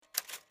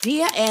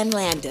Dear Ann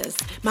Landis,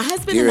 my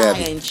husband Dear and I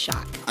Abby, are in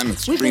shock. I'm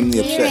extremely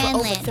upset. For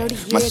over 30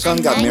 years. My son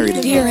got married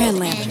in Dear Dear Ann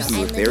Landis. We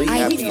were very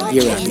happy and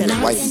Dear accepted his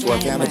Abby. wife into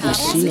our family. Have you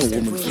seen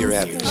a woman? Dear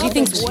Abby. She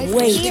thinks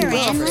way too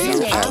much of Dear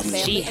herself. Abby.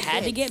 She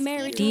had to get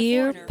married.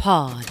 Dear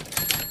Pod.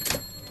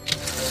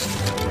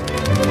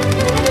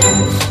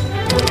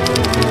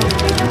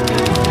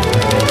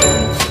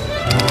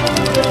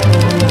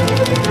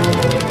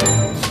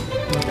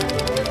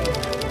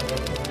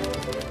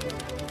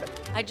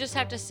 I just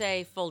have to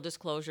say, full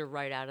disclosure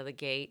right out of the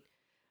gate,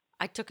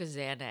 I took a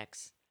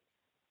Xanax.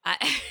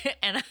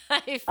 And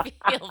I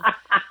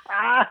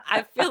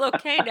feel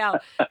okay now.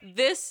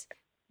 These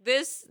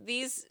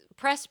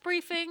press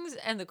briefings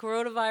and the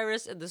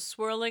coronavirus and the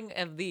swirling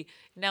of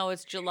now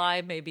it's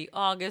July, maybe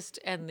August,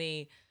 and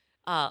the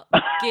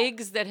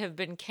gigs that have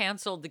been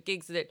canceled, the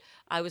gigs that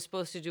I was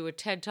supposed to do a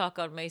TED Talk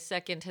on May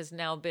 2nd has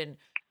now been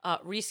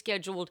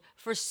rescheduled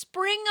for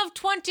spring of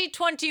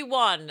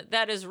 2021.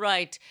 That is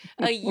right.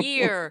 A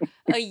year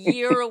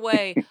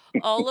away.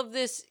 All of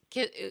this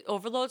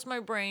overloads my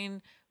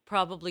brain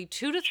probably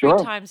 2 to 3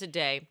 times a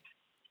day.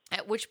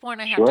 At which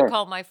point I have to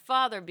call my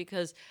father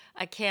because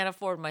I can't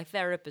afford my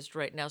therapist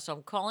right now. So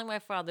I'm calling my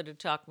father to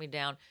talk me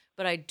down.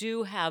 But I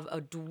do have a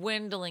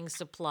dwindling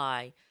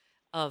supply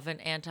of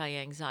an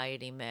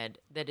anti-anxiety med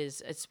that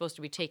it's supposed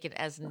to be taken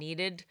as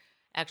needed.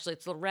 Actually,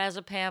 it's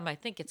lorazepam. I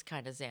think it's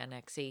kind of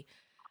Xanax-y.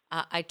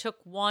 I took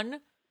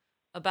one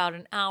about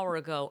an hour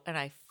ago, and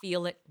I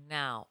feel it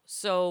now.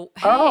 So,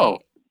 hey,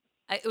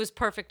 it was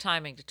perfect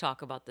timing to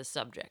talk about this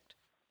subject.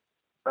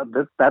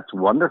 That's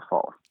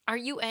wonderful. Are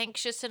you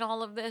anxious in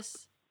all of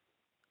this?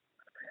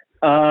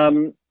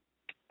 I'm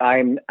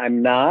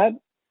not.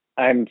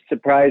 I'm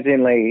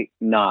surprisingly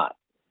not.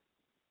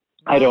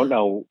 I don't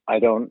know. I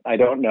don't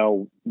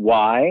know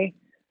why.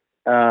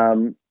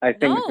 I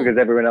think it's because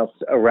everyone else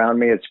around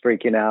me is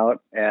freaking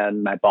out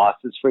and my boss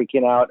is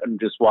freaking out. I'm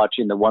just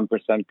watching the 1%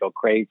 go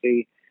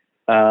crazy.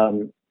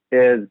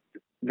 Is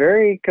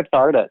very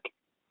cathartic.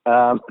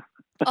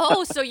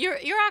 So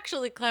you're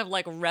actually kind of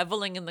like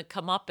reveling in the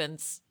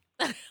comeuppance.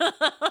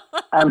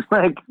 I'm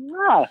like,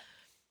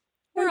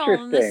 we're all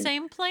on the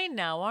same plane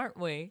now, aren't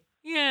we?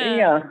 Yeah.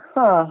 Yeah.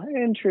 Huh.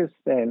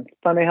 Interesting.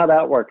 Funny how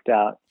that worked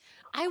out.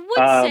 I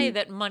would say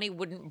that money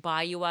wouldn't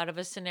buy you out of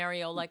a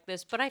scenario like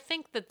this, but I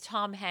think the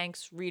Tom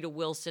Hanks, Rita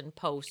Wilson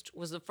post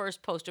was the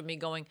first post of me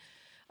going,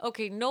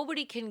 okay,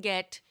 nobody can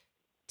get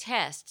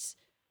tests,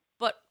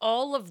 but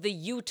all of the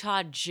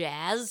Utah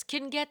Jazz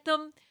can get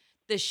them.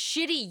 The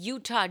shitty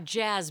Utah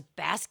Jazz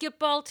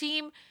basketball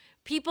team,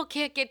 people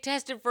can't get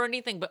tested for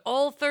anything, but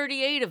all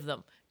 38 of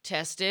them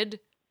tested.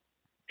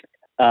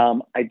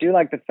 I do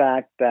like the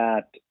fact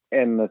that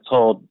in this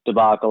whole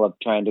debacle of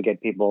trying to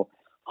get people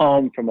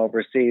home from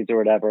overseas or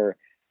whatever,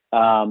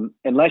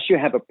 unless you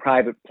have a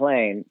private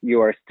plane,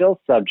 you are still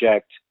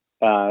subject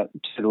to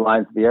the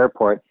lines of the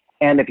airport.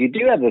 And if you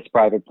do have this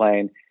private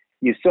plane,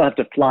 you still have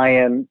to fly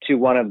in to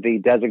one of the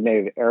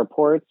designated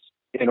airports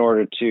in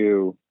order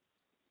to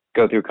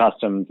go through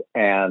customs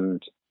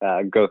and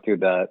go through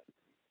the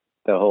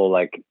whole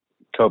like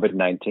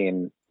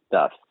COVID-19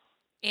 stuff.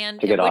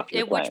 And to get off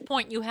at which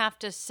point you have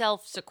to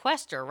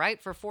self-sequester,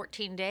 right, for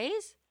 14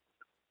 days?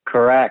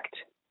 Correct.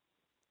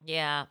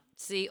 Yeah.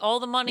 See, all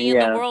the money in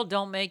the world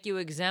don't make you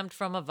exempt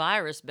from a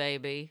virus,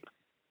 baby.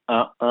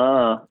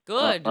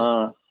 Good.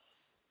 That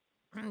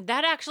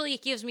actually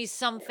gives me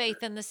some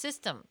faith in the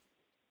system.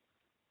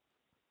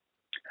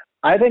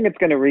 I think it's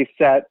going to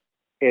reset.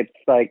 It's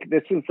like,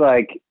 this is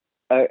like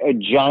a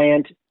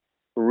giant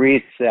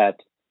reset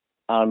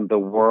on the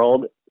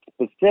world,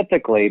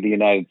 specifically the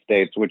United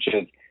States, which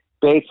is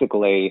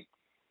basically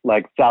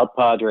like South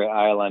Padre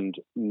Island,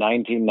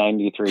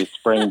 1993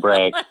 spring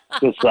break.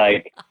 Just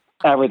like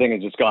everything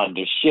has just gone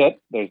to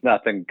shit. There's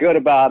nothing good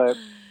about it.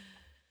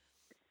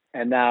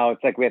 And now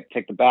it's like we have to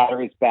take the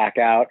batteries back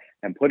out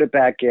and put it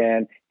back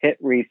in, hit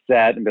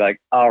reset, and be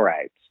like, all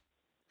right.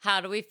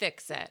 How do we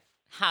fix it?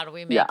 How do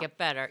we make it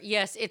better?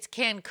 Yes, it's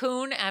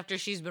Cancun after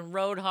she's been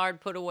rode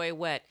hard, put away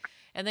wet.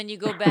 And then you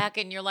go back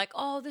and you're like,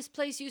 oh, this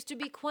place used to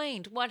be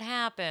quaint. What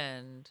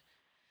happened?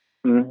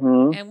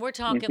 Mm-hmm. And we're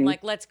talking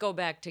like, let's go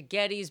back to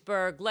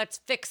Gettysburg.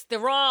 Let's fix the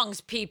wrongs,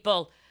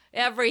 people.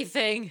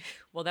 Everything.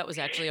 Well, that was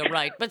actually a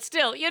right, but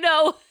still, you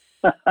know.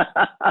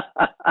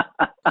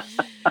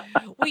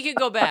 We can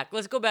go back.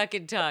 Let's go back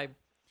in time.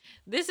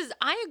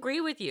 I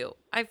agree with you.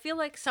 I feel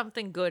like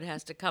something good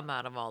has to come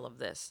out of all of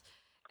this.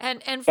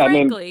 And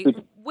frankly,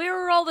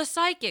 where are all the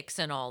psychics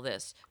in all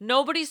this?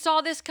 Nobody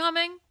saw this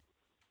coming?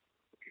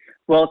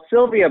 Well,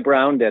 Sylvia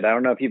Brown did. I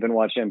don't know if you've been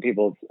watching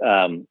people's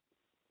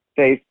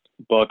Facebook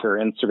or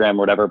Instagram or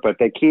whatever, but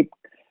they keep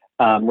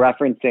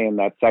referencing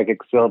that psychic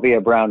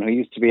Sylvia Brown, who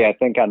used to be, I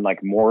think, on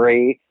like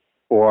Maury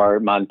or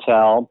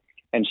Montel.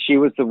 And she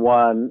was the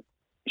one,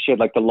 she had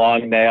like the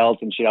long nails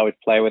and she'd always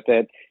play with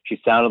it. She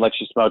sounded like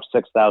she smoked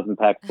 6,000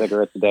 packs of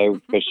cigarettes a day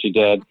because she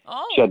did.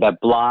 Oh. She had that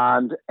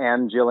blonde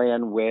Anne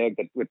Gillian wig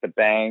with the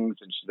bangs,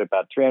 and she's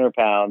about 300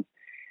 pounds.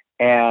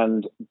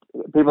 And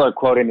people are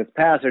quoting this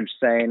passage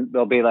saying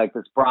there'll be like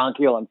this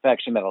bronchial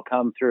infection that'll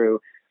come through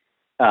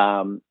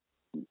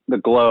the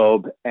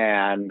globe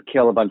and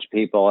kill a bunch of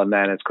people, and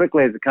then as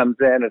quickly as it comes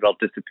in, it'll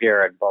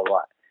disappear and blah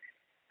blah.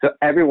 So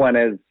everyone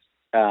is,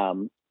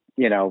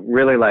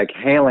 really like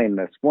hailing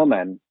this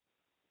woman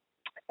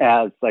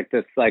as like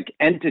this like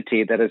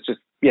entity that has just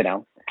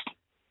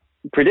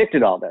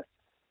predicted all this.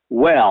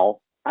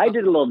 Well, I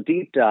did a little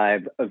deep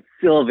dive of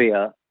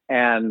Sylvia,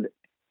 and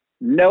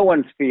no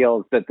one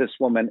feels that this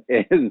woman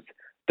is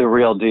the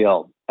real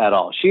deal at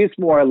all. She's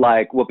more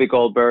like Whoopi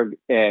Goldberg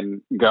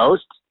in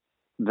Ghost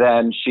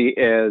than she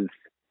is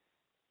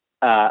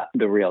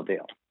the real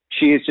deal.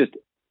 She's just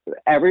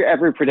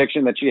every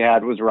prediction that she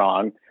had was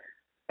wrong.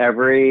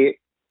 Every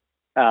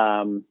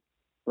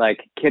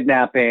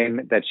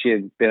kidnapping that she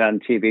had been on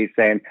TV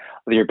saying,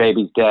 "Oh, your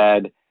baby's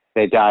dead.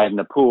 They died in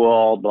the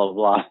pool." Blah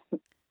blah blah.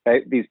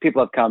 Right? These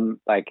people have come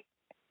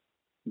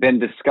been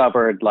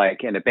discovered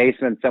in a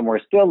basement somewhere,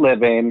 still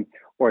living,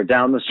 or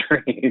down the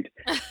street.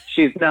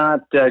 She's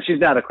not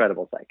a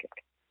credible psychic.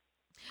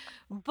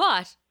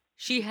 But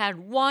she had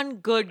one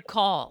good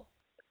call,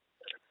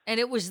 and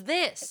it was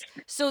this.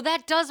 So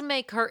that does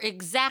make her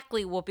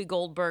exactly Whoopi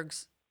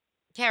Goldberg's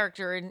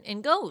character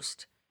in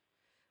Ghost,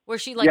 where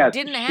she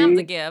didn't have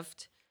the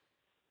gift,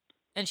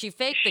 and she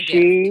faked the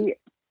gift.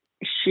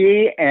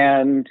 She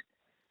and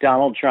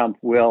Donald Trump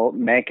will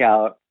make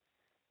out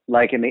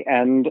in the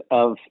end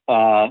of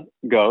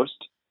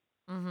Ghost,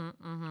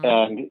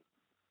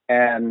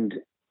 and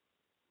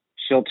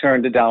she'll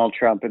turn to Donald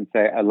Trump and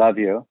say, "I love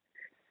you,"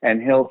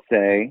 and he'll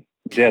say,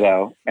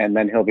 "Ditto," and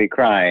then he'll be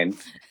crying,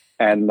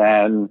 and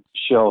then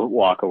she'll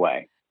walk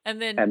away.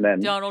 And then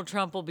Donald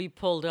Trump will be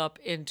pulled up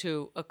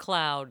into a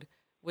cloud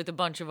with a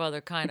bunch of other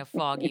kind of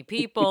foggy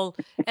people,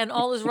 and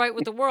all is right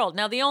with the world.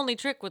 Now, the only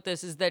trick with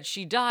this is that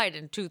she died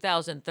in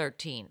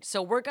 2013,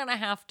 so we're going to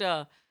have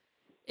to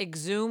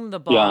exhume the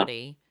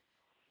body.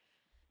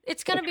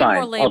 It's going to be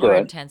more labor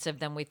intensive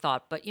than we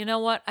thought, but you know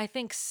what? I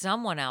think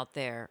someone out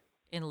there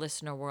in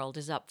listener world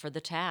is up for the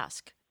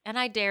task, and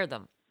I dare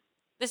them.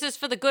 This is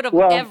for the good of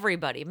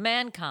everybody,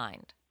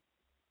 mankind.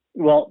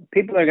 Well,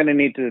 people are going to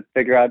need to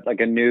figure out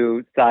a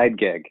new side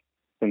gig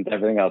since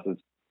everything else is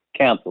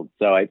canceled.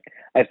 So I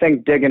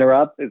think digging her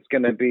up is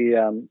going to be,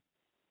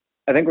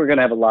 I think we're going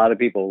to have a lot of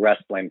people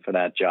wrestling for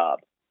that job.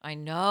 I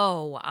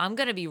know. I'm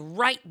going to be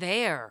right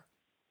there.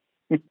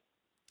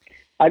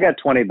 I got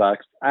 $20.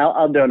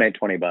 I'll donate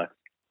 $20.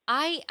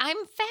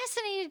 I'm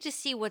fascinated to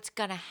see what's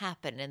going to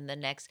happen in the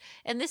next,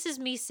 and this is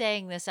me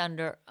saying this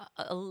under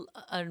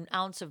an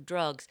ounce of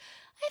drugs.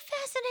 I'm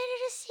fascinated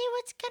to see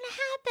what's going to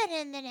happen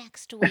in the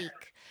next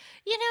week.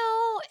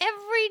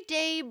 Every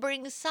day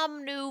brings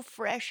some new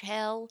fresh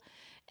hell,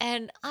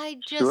 and I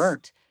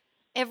just,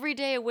 every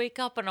day I wake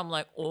up and I'm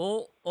like,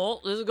 oh,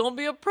 this is going to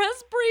be a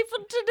press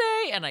briefing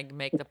today, and I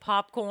make the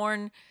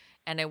popcorn,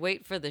 and I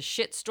wait for the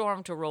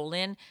shitstorm to roll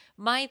in.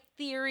 My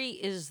theory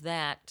is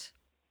that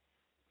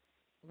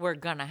we're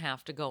going to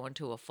have to go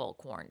into a full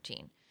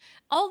quarantine.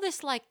 All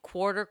this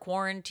quarter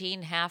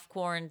quarantine, half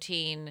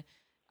quarantine,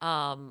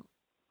 quarter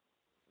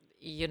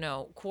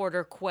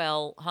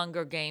quell,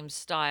 Hunger Games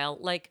style.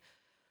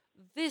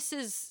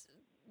 These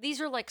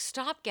are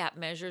stopgap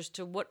measures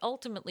to what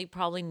ultimately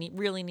probably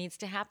really needs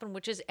to happen,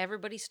 which is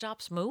everybody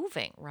stops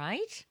moving,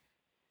 right?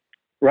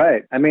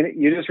 Right. I mean,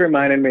 you just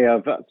reminded me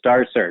of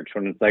Star Search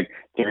when it's 3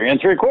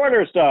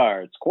 3/4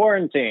 stars,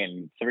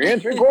 quarantine, 3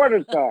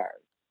 3/4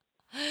 stars.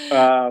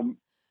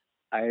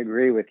 I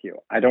agree with you.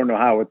 I don't know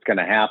how it's going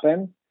to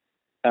happen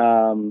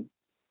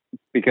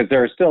because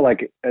there are still a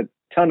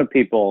ton of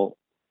people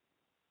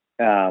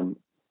out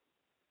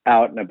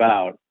and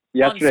about.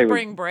 Yesterday on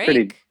spring was break.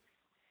 Pretty,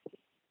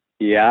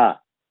 yeah.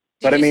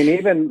 But I mean,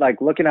 even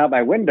looking out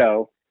my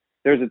window,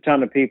 there's a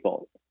ton of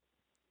people,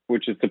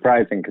 which is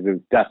surprising because it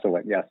was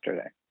desolate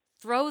yesterday.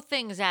 Throw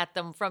things at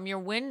them from your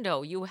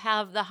window. You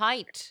have the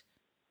height.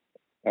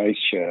 I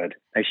should.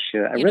 I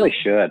really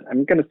should.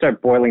 I'm going to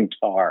start boiling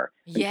tar.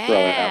 And throw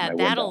it out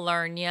my that'll window.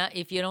 learn you.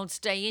 If you don't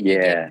stay in, you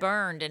get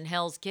burned in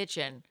Hell's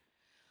Kitchen.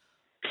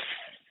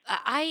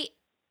 I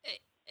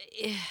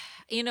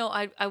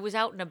was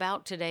out and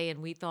about today,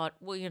 and we thought,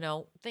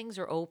 well, things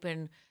are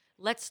open.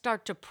 Let's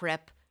start to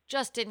prep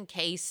just in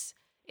case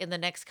in the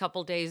next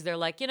couple days they're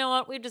like, you know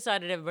what, we've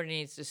decided everybody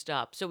needs to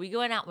stop. So we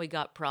went out and we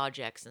got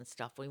projects and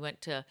stuff. We went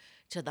to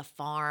the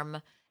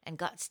farm and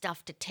got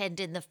stuff to tend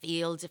in the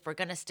fields. If we're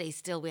going to stay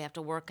still, we have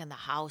to work in the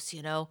house,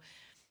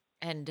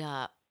 And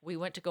we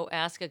went to go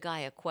ask a guy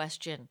a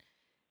question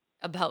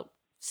about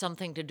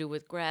something to do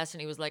with grass,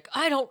 and he was like,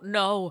 I don't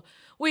know.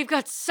 We've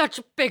got such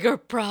bigger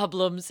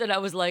problems. And I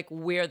was like,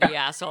 we're the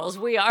assholes.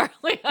 We are.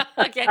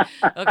 Okay,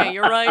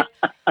 you're right.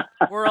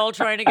 We're all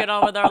trying to get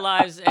on with our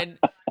lives, and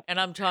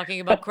I'm talking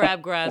about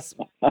crabgrass.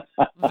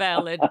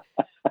 Valid.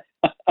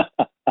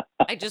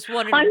 I just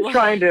wanted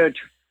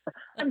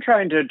I'm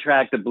trying to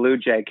attract a blue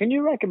jay. Can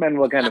you recommend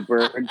what kind of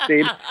bird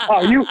seed?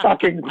 Oh, you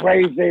fucking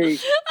crazy.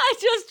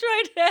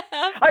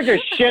 I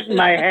just shit in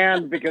my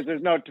hands because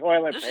there's no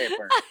toilet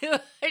paper.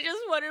 I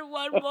just wanted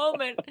one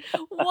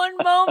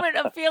moment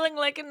of feeling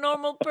like a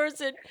normal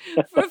person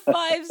for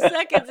 5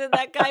 seconds, and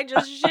that guy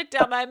just shit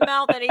down my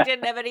mouth and he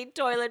didn't have any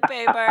toilet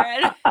paper.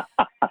 And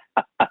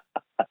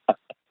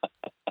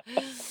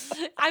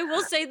I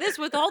will say this,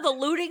 with all the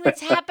looting that's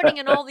happening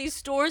in all these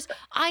stores,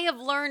 I have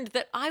learned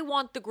that I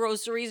want the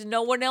groceries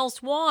no one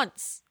else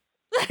wants.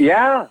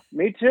 Yeah,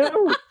 me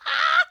too.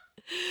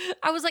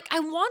 I was like,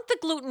 I want the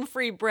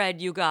gluten-free bread,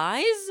 you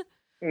guys.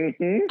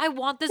 Hmm. I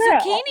want the Yeah.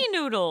 zucchini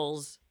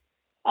noodles.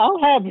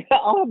 I'll have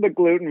the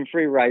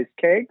gluten-free rice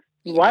cakes.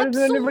 Why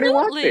doesn't anybody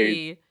want these?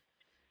 Absolutely.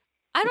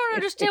 I don't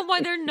understand why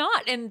they're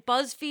not. And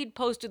BuzzFeed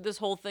posted this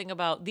whole thing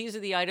about these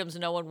are the items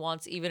no one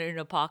wants, even in an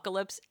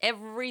apocalypse.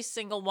 Every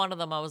single one of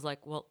them, I was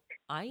like, well,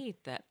 I eat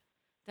that.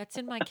 That's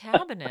in my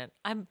cabinet.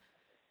 I'm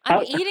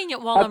eating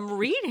it while I'm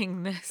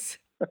reading this.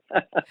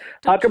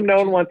 How come no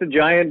one wants a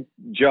giant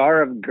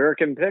jar of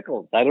gherkin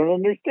pickles? I don't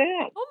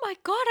understand. Oh my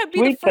God, I'd be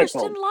Sweet the first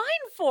in pickles.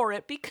 line for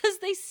it because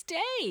they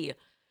stay.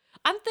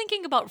 I'm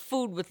thinking about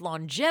food with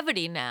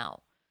longevity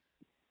now.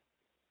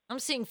 I'm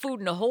seeing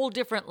food in a whole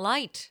different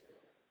light.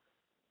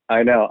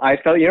 I know. I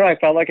felt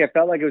like it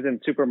was in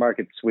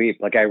supermarket sweep.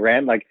 Like I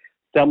ran, like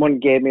someone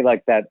gave me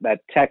like that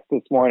text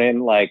this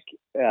morning, like,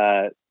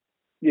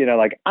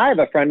 like I have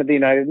a friend of the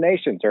United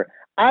Nations, or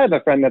I have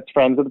a friend that's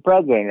friends with the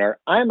president, or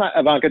I'm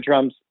Ivanka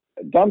Trump's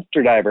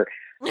dumpster diver.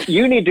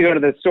 You need to go to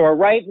the store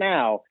right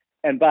now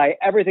and buy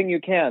everything you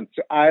can.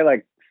 So I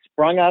like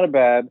sprung out of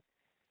bed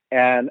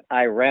and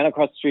I ran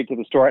across the street to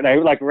the store, and I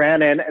like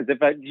ran in as if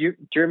do you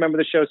remember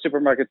the show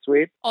Supermarket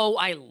Sweep? Oh,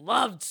 I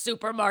loved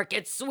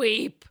Supermarket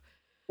Sweep.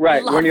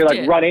 Right, when you're Loved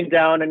like it. running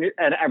down and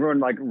everyone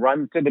like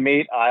runs to the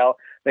meat aisle.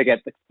 They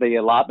get the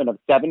allotment of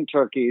 7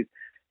 turkeys.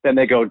 Then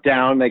they go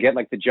down. They get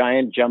like the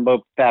giant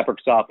jumbo fabric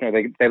softener.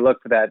 They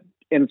look for that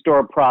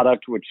in-store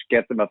product, which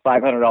gets them a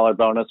 $500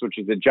 bonus, which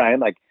is a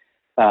giant like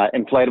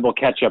inflatable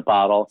ketchup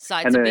bottle.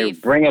 Sides and then of they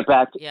beef. bring it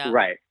back. Yeah.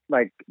 Right,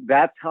 like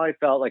that's how I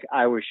felt like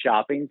I was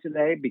shopping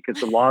today, because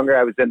the longer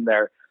I was in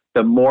there,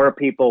 the more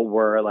people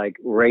were like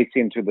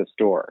racing to the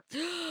store.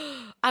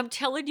 I'm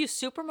telling you,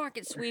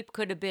 Supermarket Sweep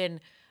could have been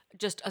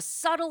just a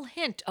subtle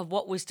hint of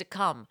what was to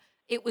come.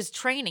 It was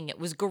training. It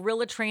was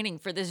guerrilla training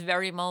for this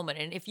very moment.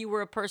 And if you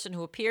were a person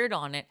who appeared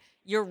on it,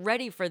 you're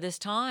ready for this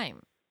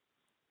time.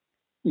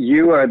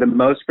 You are the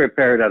most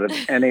prepared out of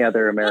any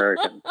other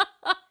American.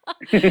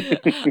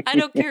 I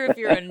don't care if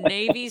you're a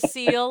Navy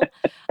SEAL.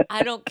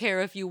 I don't care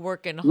if you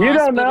work in You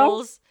don't know?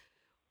 hospitals.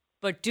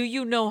 But do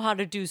you know how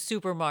to do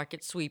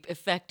Supermarket Sweep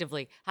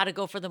effectively? How to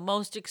go for the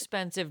most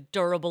expensive,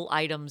 durable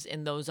items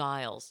in those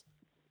aisles?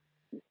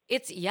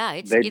 It's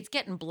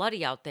getting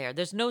bloody out there.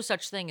 There's no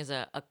such thing as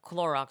a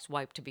Clorox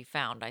wipe to be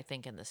found, I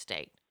think, in the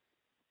state.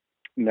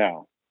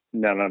 No.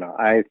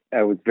 I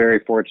was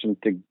very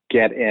fortunate to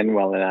get in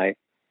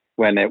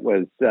when it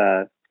was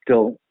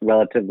still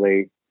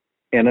relatively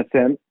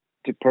innocent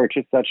to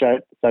purchase such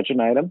an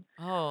item.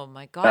 Oh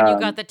my God, you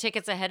got the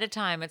tickets ahead of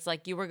time. It's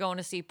like you were going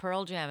to see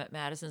Pearl Jam at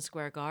Madison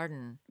Square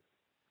Garden.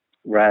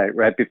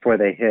 Right before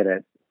they hit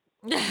it.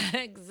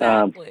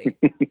 Exactly.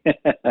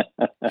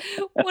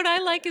 What I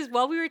like is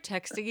while we were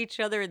texting each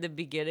other in the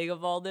beginning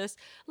of all this,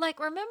 like,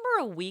 remember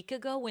a week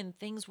ago when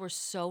things were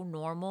so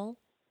normal?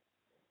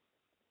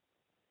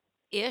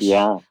 Ish.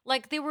 Yeah.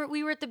 Like we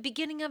were at the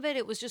beginning of it.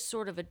 It was just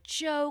sort of a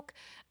joke.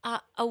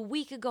 A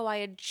week ago, I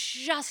had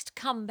just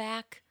come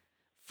back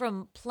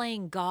from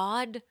playing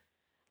God.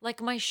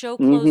 Like my show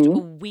closed a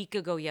week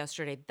ago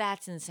yesterday.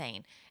 That's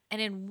insane. And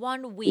in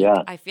 1 week,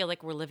 Yeah. I feel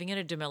like we're living in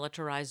a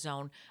demilitarized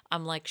zone.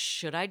 I'm like,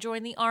 should I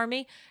join the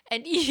army?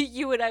 And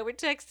you and I were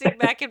texting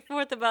back and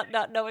forth about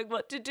not knowing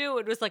what to do.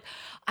 It was like,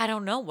 I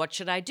don't know. What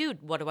should I do?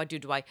 What do I do?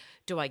 Do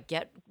I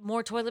get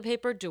more toilet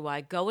paper? Do I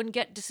go and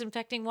get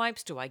disinfecting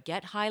wipes? Do I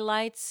get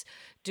highlights?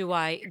 Do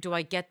I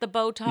get the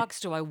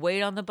Botox? Do I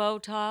wait on the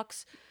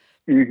Botox?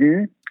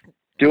 Mm-hmm.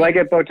 Do I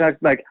get Botox?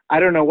 Like, I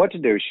don't know what to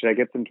do. Should I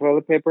get some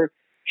toilet paper?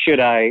 Should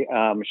I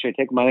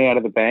take money out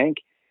of the bank?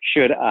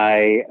 Should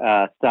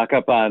I stock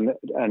up on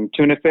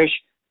tuna fish?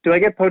 Do I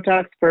get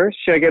Botox first?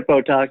 Should I get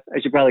Botox? I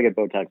should probably get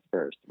Botox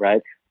first,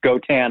 right? Go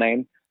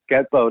tanning,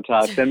 get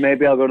Botox, then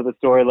maybe I'll go to the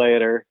store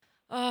later.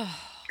 Oh,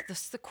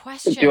 this is the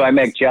question. Do I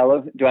make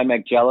Jello? Do I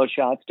make Jello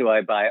shots? Do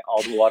I buy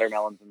all the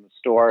watermelons in the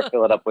store,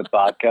 fill it up with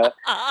vodka,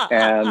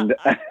 and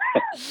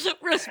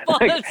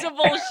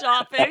responsible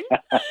shopping?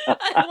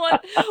 I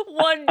want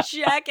one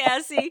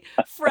jackassy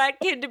frat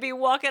kid to be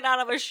walking out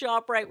of a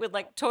shop right with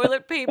like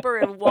toilet paper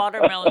and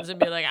watermelons and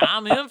be like,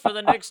 "I'm in for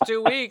the next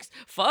 2 weeks.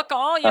 Fuck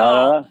all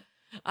y'all.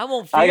 I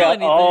won't feel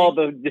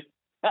anything."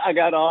 I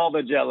got all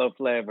the Jello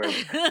flavors.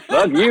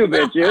 Fuck you,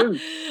 bitches.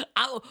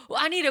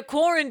 I need a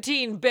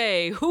quarantine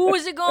bay. Who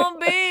is it gonna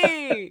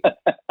be?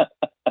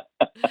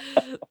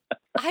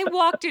 I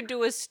walked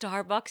into a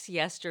Starbucks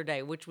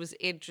yesterday, which was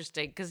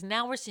interesting because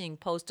now we're seeing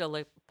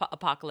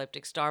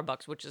post-apocalyptic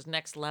Starbucks, which is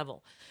next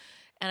level.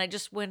 And I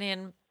just went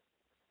in.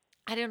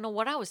 I didn't know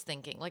what I was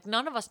thinking. Like,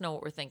 none of us know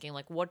what we're thinking,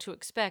 like what to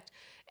expect.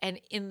 And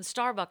in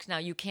Starbucks now,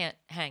 you can't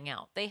hang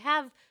out. They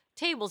have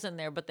tables in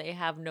there, but they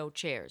have no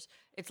chairs.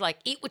 It's like,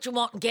 eat what you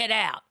want and get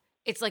out.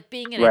 It's like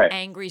being in an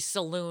angry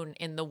saloon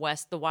in the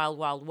West, the Wild,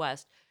 Wild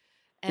West.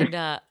 And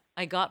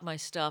I got my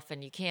stuff,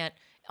 and you can't,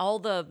 all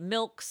the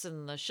milks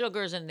and the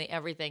sugars and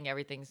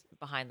everything's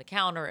behind the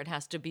counter. It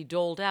has to be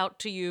doled out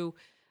to you.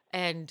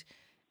 And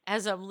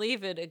As I'm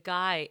leaving, a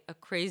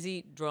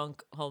crazy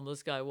drunk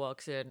homeless guy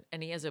walks in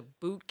and he has a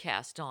boot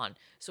cast on.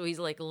 So he's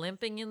like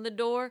limping in the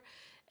door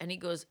and he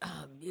goes,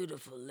 "Oh,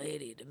 beautiful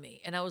lady," to me.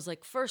 And I was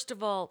like, first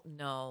of all,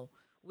 no,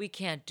 we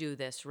can't do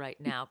this right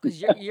now. Because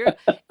you're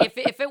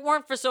if it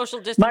weren't for social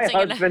My distancing,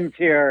 and husband's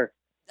here.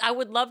 I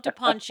would love to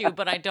punch you,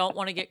 but I don't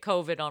want to get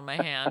COVID on my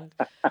hand.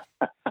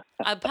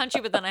 I punch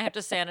you, but then I have to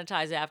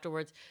sanitize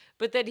afterwards.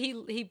 But then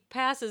he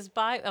passes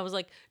by. I was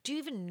like, "Do you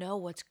even know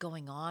what's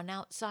going on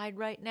outside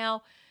right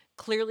now?"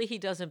 Clearly he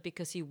doesn't,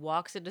 because he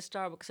walks into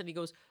Starbucks and he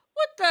goes,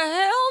 "What the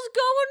hell's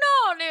going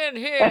on in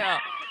here?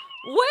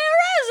 Where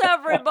is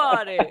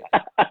everybody?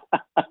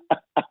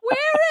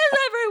 Where is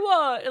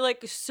everyone?"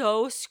 Like,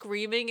 so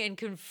screaming and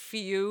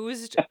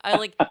confused.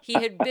 He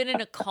had been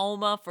in a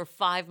coma for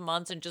 5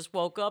 months and just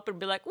woke up and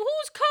be like,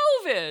 "Who's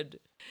COVID?"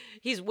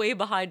 He's way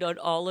behind on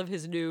all of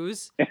his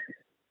news. Who's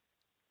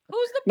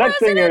the Next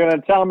thing president? you're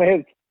going to tell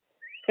me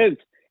his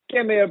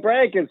 "Give Me a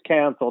Break" is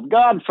canceled.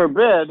 God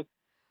forbid.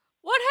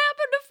 What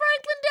happened to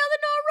Franklin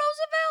Delano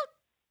Roosevelt?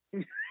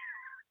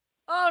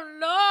 Oh,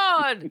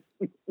 Lord.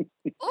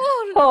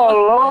 Oh,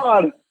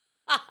 Oh Lord.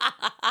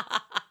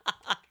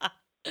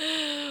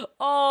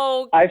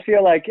 Oh, I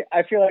feel like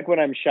when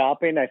I'm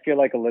shopping, I feel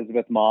like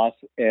Elizabeth Moss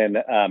in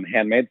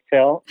Handmaid's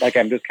Tale. Like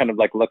I'm just kind of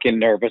like looking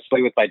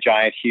nervously with my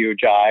giant,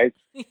 huge eyes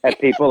at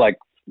people, like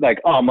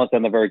almost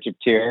on the verge of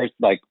tears,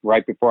 like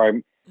right before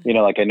I'm,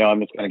 like I know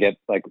I'm just going to get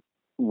like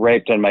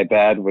raped on my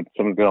bed with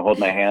someone's going to hold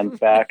my hands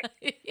back.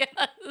 yes.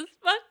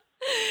 But,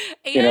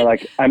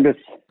 Like I'm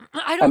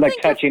like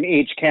think touching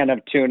each can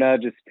of tuna,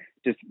 just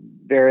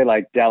very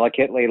like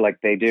delicately,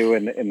 like they do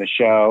in the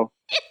show.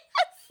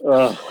 Ugh.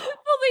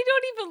 Well, they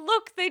don't even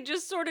look. They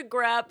just sort of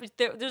grab.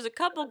 There's a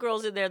couple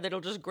girls in there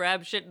that'll just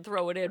grab shit and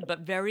throw it in,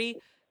 but very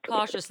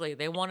cautiously.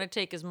 They want to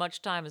take as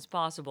much time as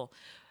possible.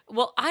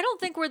 Well, I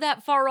don't think we're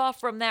that far off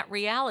from that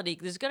reality.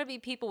 There's going to be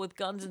people with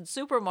guns in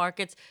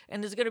supermarkets,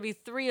 and there's going to be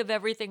 3 of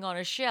everything on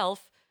a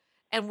shelf,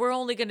 and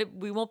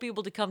we won't be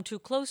able to come too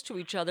close to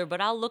each other,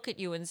 but I'll look at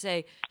you and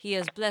say, "He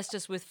has blessed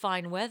us with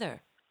fine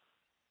weather."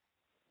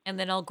 And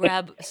then I'll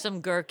grab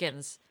some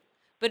gherkins.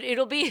 But it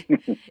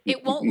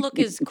won't look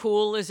as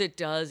cool as it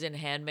does in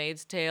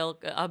Handmaid's Tale.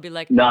 I'll be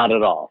like, Not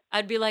at all.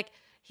 I'd be like,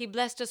 "He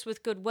blessed us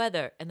with good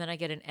weather." And then I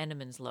get an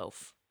Entenmann's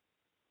loaf.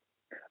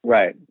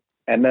 Right.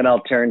 And then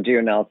I'll turn to you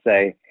and I'll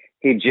say,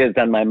 "He jizzed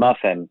on my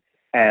muffin."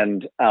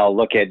 And I'll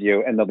look at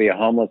you and there'll be a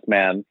homeless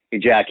man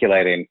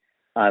ejaculating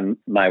on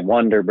my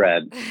Wonder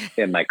Bread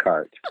in my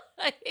cart.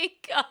 My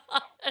God.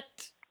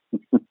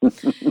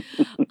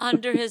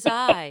 Under his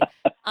eye,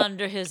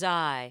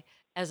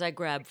 as I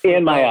grab fruit.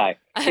 In my eye.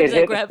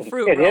 I grab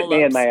fruit It hit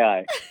me in roll-ups. my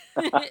eye.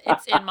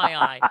 It's in my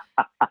eye.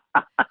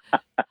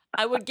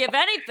 I would give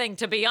anything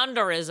to be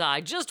under his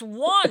eye just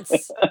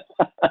once,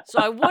 so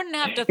I wouldn't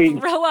have to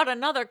throw out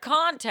another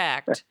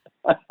contact.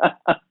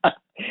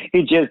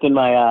 He jizzed in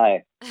my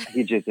eye.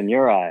 He jizzed in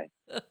your eye.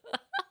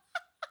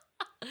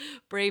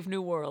 Brave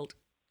new world.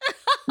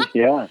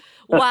 Yeah.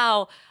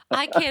 Wow,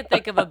 I can't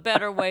think of a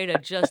better way to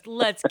just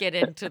let's get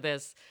into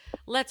this.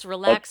 Let's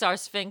relax our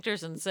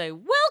sphincters and say,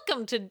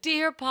 "Welcome to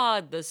Dear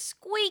Pod, the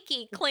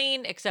squeaky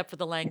clean, except for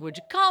the language,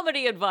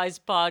 comedy advice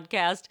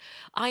podcast."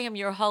 I am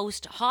your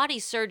host, haughty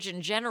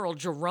Surgeon General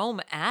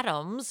Jerome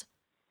Adams.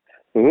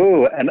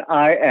 Ooh, and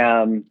I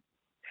am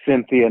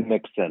Cynthia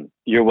Nixon.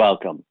 You're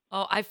welcome.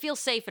 Oh, I feel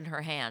safe in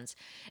her hands.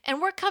 And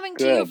we're coming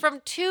to you Good.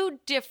 from 2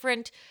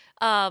 different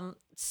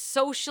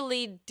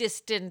socially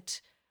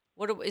distant.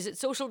 Is it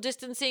social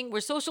distancing?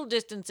 We're social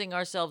distancing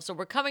ourselves, so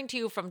we're coming to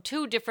you from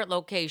 2 different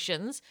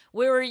locations.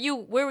 Where are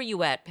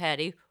you at,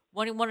 Patty?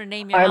 Want to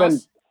name your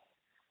house?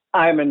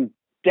 I'm in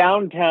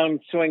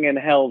downtown Swingin'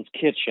 Hell's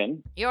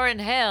kitchen. You're in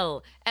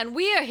hell. And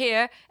we are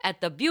here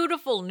at the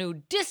beautiful new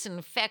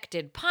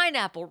disinfected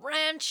Pineapple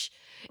Ranch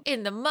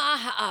in the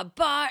Maha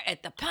Bar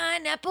at the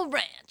Pineapple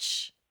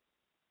Ranch.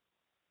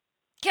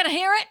 Can I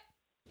hear it?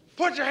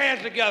 Put your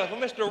hands together for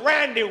Mr.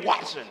 Randy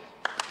Watson.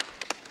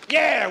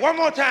 Yeah, one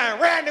more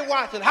time. Randy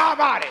Watson, how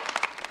about it?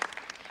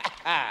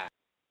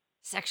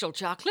 Sexual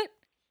chocolate?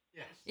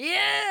 Yes.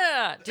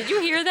 Yeah. Did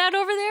you hear that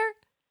over there?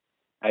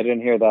 I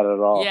didn't hear that at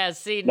all. Yeah,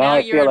 see, Now now I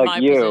you're feel in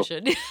like my you.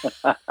 position.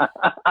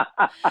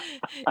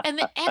 And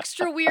the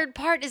extra weird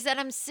part is that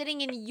I'm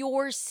sitting in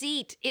your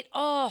seat. It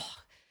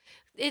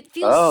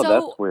feels so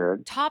That's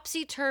weird.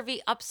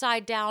 topsy-turvy,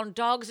 upside down,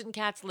 dogs and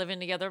cats living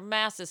together,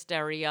 mass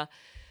hysteria.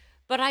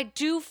 But I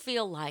do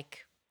feel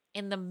like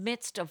in the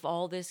midst of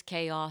all this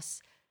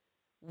chaos,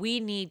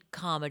 we need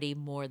comedy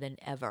more than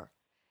ever.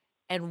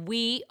 And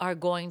we are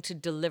going to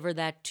deliver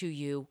that to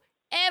you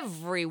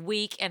every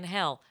week, and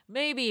hell,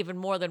 maybe even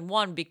more than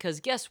one, because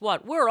guess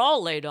what? We're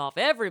all laid off.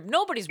 You're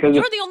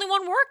the only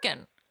one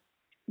working.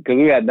 Because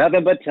we had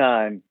nothing but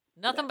time.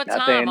 Nothing but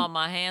Nothing time on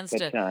my hands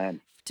but time.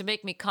 to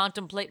make me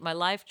contemplate my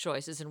life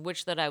choices, and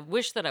wish that I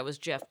was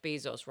Jeff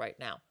Bezos right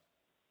now.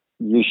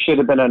 You should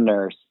have been a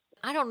nurse.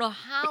 I don't know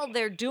how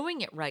they're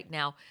doing it right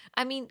now.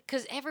 I mean,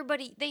 because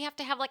they have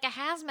to have like a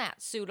hazmat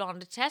suit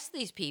on to test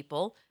these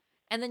people.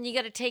 And then you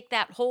got to take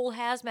that whole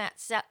hazmat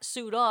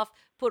suit off,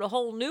 put a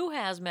whole new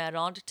hazmat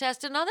on to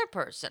test another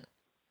person.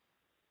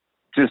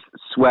 Just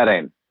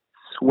sweating.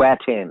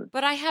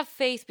 But I have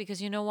faith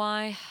because you know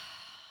why?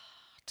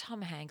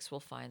 Tom Hanks will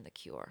find the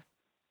cure.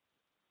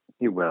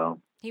 He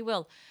will. He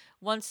will.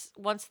 Once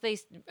they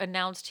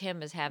announced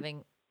him as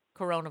having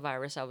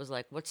coronavirus, I was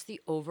like, what's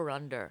the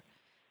over-under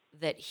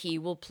that he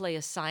will play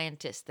a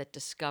scientist that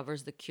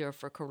discovers the cure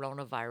for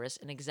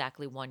coronavirus in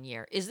exactly 1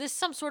 year? Is this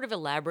some sort of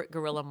elaborate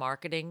guerrilla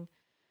marketing?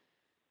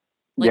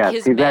 Like yes,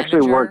 his he's manager,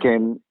 actually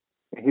working.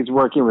 He's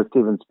working with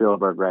Steven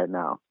Spielberg right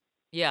now.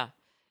 Yeah.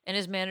 And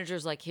his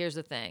manager's like, here's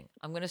the thing.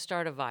 I'm going to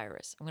start a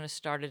virus. I'm going to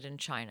start it in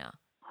China.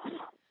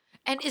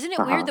 And isn't it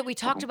weird that we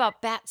talked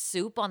about bat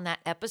soup on that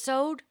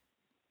episode?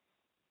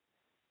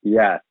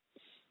 Yeah.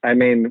 I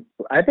mean,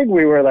 I think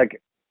we were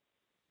like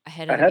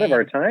ahead of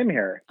our time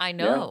here. I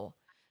know. Yeah.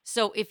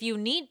 So if you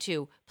need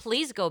to,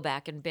 please go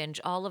back and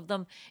binge all of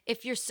them.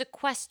 If you're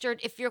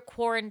sequestered, if you're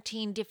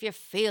quarantined, if you're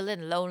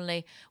feeling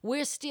lonely,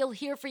 we're still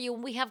here for you.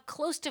 And we have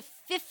close to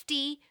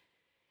 50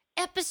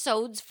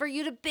 episodes for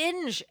you to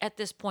binge at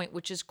this point,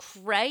 which is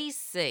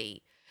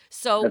crazy.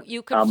 So That's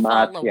you can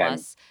follow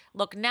us.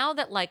 Look, now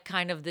that like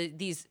kind of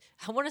these,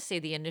 I want to say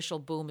the initial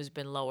boom has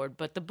been lowered,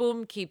 but the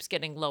boom keeps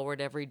getting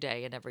lowered every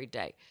day and every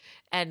day.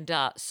 And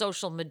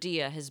social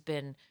media has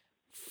been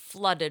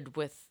flooded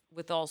with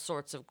all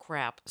sorts of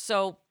crap.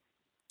 So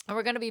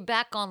we're going to be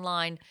back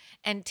online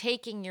and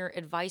taking your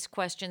advice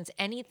questions,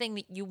 anything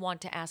that you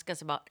want to ask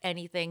us about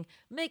anything.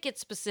 Make it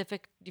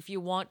specific if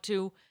you want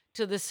to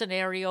the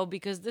scenario,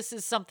 because this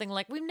is something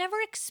like we've never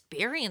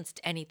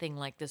experienced anything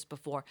like this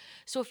before.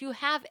 So if you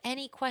have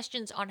any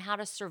questions on how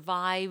to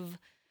survive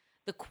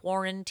the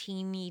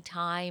quarantine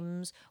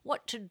times,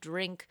 what to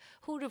drink,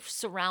 who to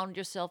surround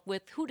yourself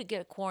with, who to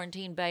get a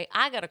quarantine bae.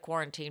 I got a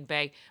quarantine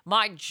bae,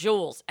 my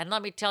Jules. And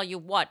let me tell you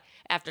what,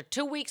 after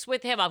 2 weeks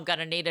with him, I'm going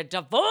to need a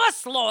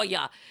divorce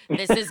lawyer.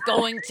 This is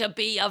going to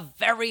be a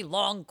very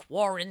long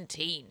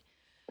quarantine.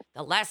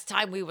 The last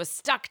time we were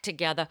stuck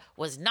together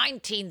was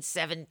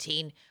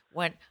 1917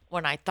 when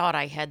I thought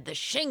I had the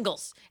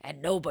shingles and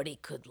nobody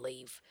could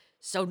leave.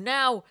 So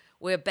now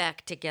we're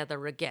back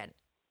together again.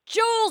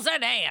 Jules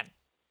and Ann.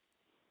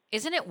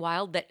 Isn't it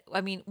wild that, I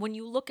mean, when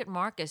you look at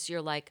Marcus,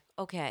 you're like,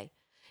 okay,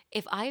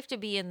 if I have to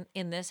be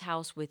in this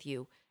house with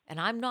you and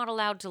I'm not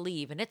allowed to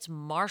leave and it's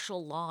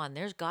martial law and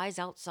there's guys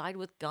outside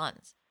with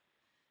guns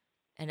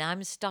and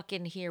I'm stuck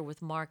in here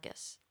with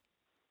Marcus,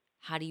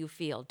 how do you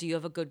feel? Do you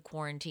have a good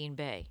quarantine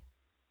bae?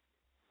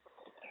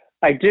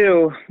 I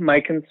do. My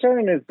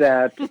concern is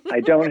that I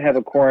don't have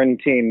a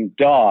quarantine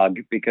dog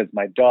because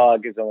my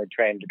dog is only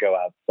trained to go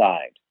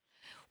outside.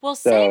 Well,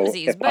 so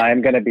samesies, if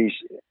I'm going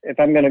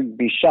to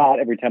be shot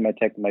every time I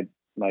take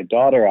my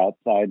daughter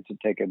outside to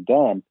take a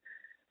dump,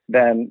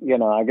 then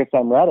I guess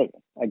I'm ready.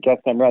 I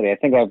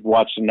think I've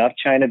watched enough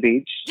China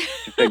Beach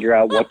to figure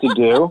out what to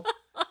do.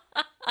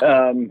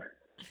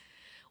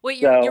 Wait,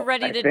 you're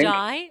ready to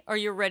die, or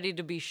you're ready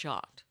to be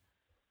shot?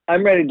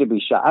 I'm ready to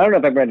be shot. I don't know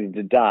if I'm ready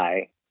to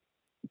die,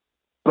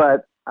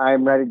 but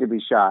I'm ready to be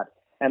shot.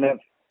 And if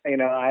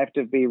I have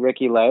to be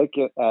Ricky Lake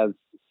as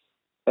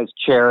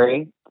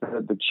Cherry,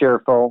 the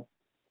cheerful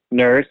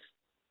nurse,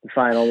 the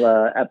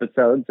final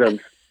episodes of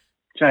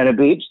China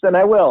Beach, then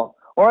I will.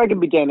 Or I can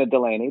be Dana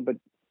Delaney, but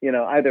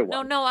either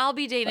one. No, I'll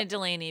be Dana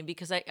Delaney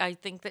because I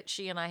think that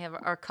she and I have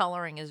our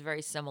coloring is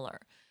very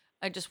similar.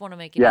 I just want to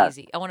make it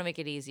easy. I want to make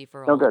it easy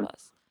for all of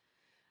us.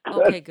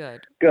 Okay,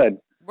 good. Good.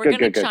 We're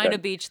going to China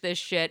Beach this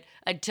shit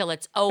until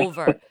it's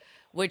over.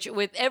 Which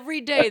with every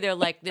day they're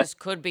like, this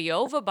could be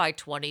over by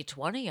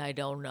 2020. I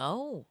don't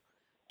know.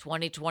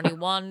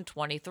 2021,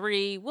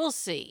 23, we'll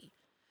see.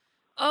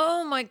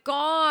 Oh my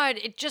God,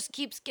 it just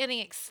keeps getting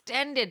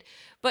extended.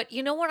 But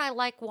you know what I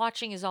like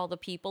watching is all the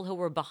people who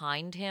were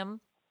behind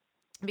him.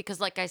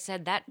 Because like I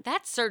said,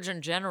 that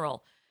Surgeon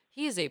General,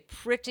 he is a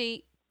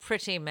pretty,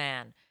 pretty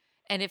man.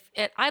 And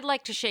I'd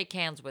like to shake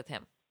hands with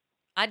him.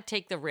 I'd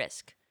take the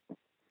risk.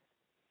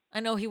 I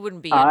know he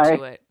wouldn't be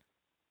into it.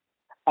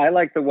 I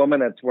like the woman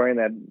that's wearing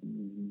that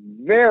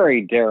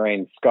very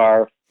daring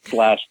scarf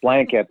 /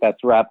 blanket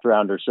that's wrapped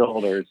around her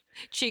shoulders.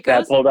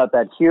 Chico's? That pulled out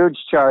that huge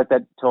chart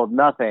that told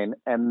nothing.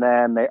 And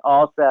then they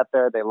all sat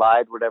there. They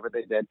lied, whatever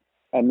they did.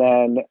 And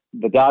then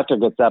the doctor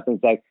gets up and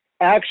is like,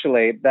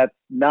 actually, that's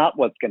not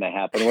what's going to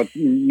happen. What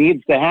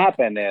needs to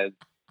happen is,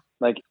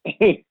 like,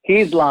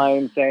 he's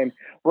lying, saying,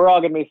 we're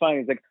all going to be fine.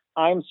 He's like,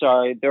 I'm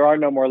sorry, there are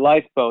no more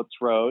lifeboats,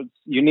 Rhodes.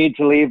 You need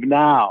to leave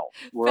now.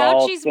 We're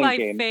all Fauci's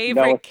thinking, my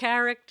favorite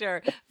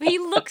character. He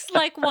looks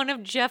like one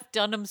of Jeff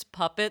Dunham's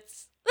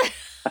puppets.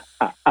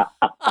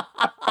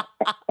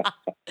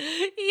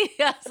 He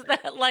has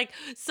that, like,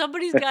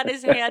 somebody's got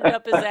his hand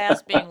up his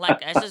ass being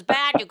like, this is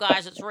bad, you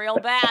guys, it's real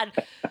bad.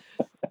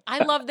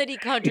 I love that he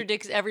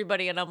contradicts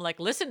everybody, and I'm like,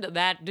 listen to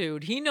that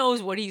dude. He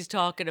knows what he's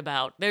talking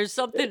about. There's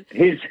something.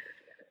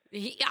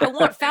 I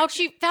want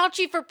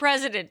Fauci for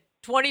president.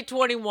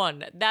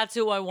 2021. That's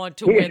who I want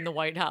to win the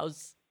White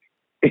House.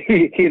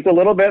 He's a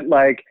little bit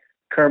like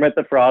Kermit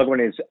the Frog when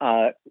he's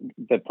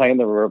playing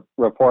the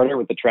reporter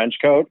with the trench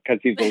coat because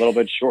he's a little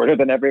bit shorter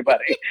than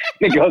everybody.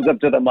 He goes up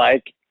to the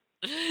mic.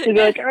 He's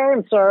like, "Oh,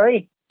 I'm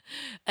sorry.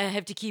 I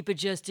have to keep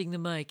adjusting the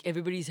mic.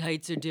 Everybody's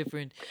heights are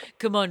different.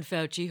 Come on,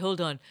 Fauci, hold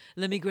on.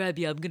 Let me grab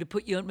you. I'm going to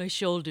put you on my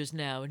shoulders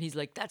now." And he's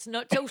like, "That's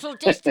not social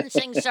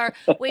distancing, sir.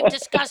 We've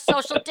discussed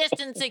social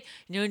distancing."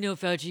 No,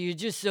 Fauci, you're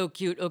just so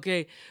cute.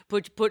 Okay,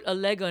 put a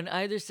leg on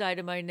either side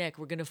of my neck.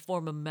 We're going to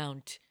form a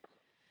mount.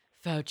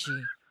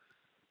 Fauci.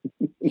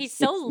 He's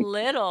so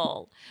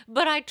little.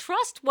 But I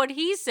trust what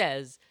he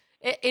says.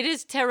 It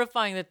is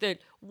terrifying that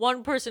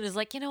one person is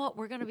like, you know what,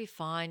 we're gonna be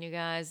fine, you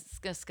guys.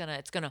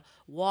 It's gonna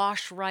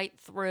wash right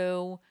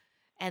through,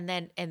 and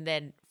then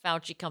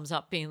Fauci comes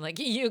up being like,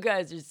 you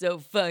guys are so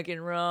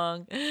fucking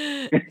wrong.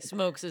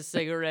 Smokes a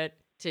cigarette,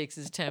 takes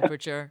his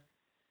temperature.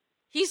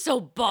 He's so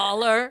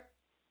baller.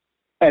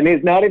 And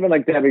he's not even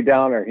like Debbie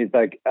Downer. He's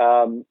like,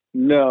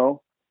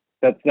 no,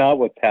 that's not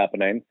what's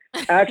happening.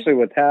 Actually,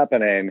 what's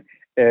happening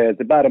is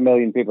about 1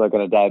 million people are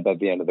going to die by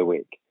the end of the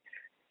week.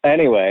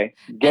 Anyway,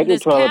 get your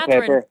toilet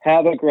paper.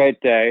 Have a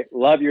great day.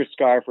 Love your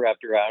scarf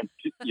wrapped around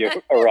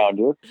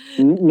you.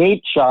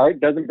 Neat chart.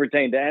 Doesn't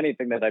pertain to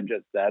anything that I've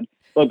just said.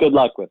 Well, good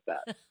luck with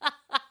that.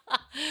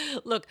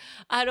 Look,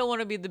 I don't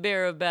want to be the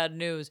bearer of bad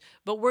news,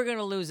 but we're going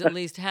to lose at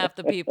least half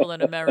the people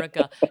in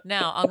America.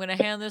 Now, I'm going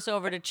to hand this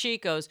over to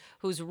Chico's,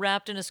 who's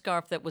wrapped in a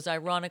scarf that was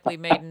ironically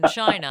made in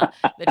China,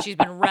 that she's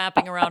been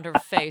wrapping around her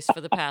face for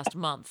the past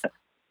month.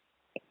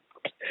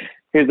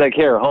 He's like,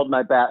 here, hold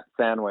my bat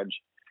sandwich.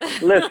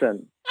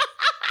 Listen.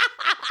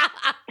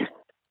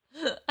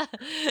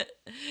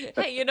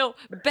 Hey,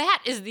 bat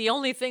is the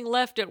only thing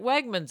left at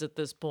Wegmans at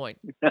this point.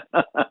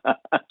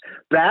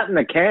 Bat in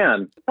a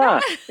can.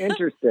 Huh,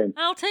 interesting.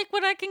 I'll take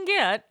what I can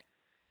get.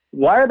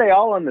 Why are they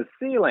all on the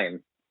ceiling?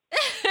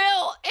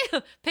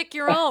 Pick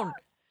your own.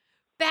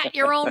 Bat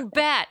your own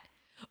bat.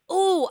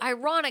 Ooh,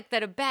 ironic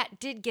that a bat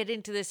did get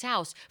into this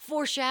house.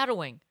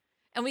 Foreshadowing.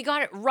 And we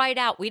got it right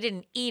out. We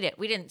didn't eat it.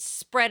 We didn't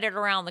spread it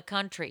around the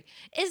country.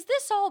 Is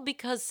this all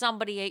because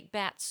somebody ate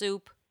bat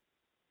soup?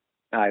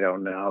 I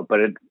don't know, but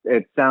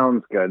it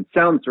sounds good.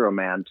 Sounds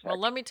romantic. Well,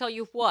 let me tell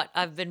you what.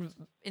 I've been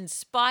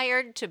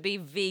inspired to be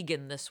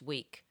vegan this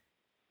week.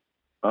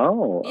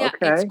 Oh, yeah,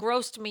 okay. It's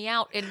grossed me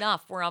out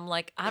enough where I'm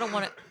like, I don't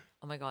want to.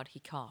 Oh, my God, he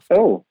coughed.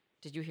 Oh.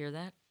 Did you hear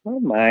that? Oh,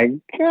 my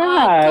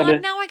God. Oh,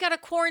 God, now I got to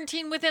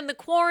quarantine within the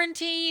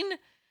quarantine.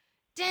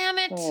 Damn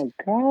it. Oh,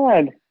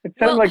 God. It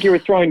sounded like you were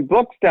throwing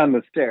books down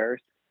the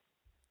stairs.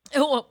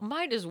 Oh,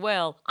 might as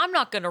well. I'm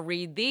not going to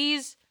read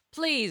these.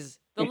 Please.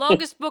 The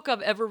longest book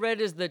I've ever read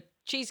is the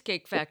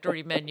Cheesecake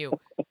Factory menu.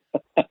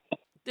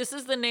 This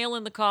is the nail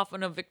in the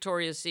coffin of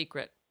Victoria's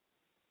Secret.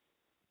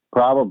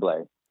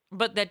 Probably.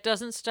 But that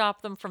doesn't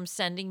stop them from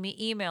sending me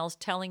emails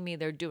telling me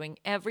they're doing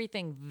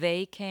everything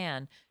they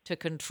can to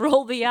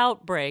control the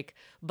outbreak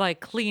by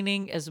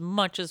cleaning as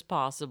much as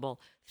possible.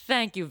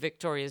 Thank you,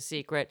 Victoria's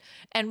Secret.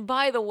 And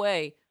by the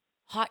way,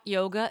 hot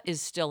yoga is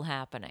still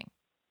happening.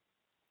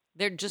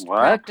 They're just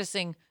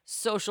practicing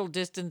social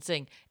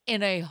distancing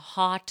in a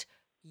hot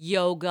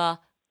yoga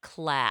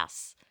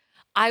class.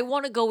 I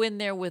want to go in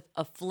there with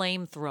a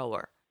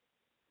flamethrower.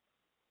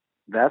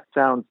 That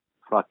sounds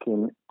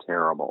fucking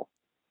terrible.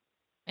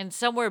 And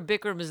somewhere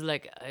Bikram is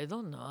like, I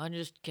don't know, I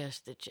just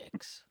kiss the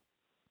chicks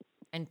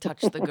and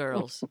touch the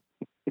girls.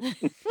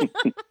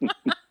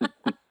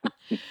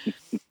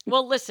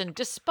 Well, listen,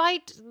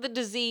 despite the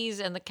disease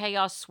and the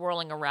chaos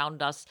swirling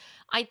around us,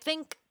 I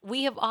think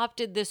we have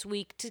opted this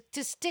week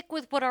to stick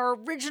with what our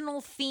original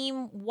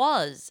theme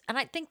was. And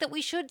I think that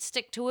we should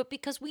stick to it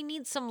because we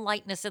need some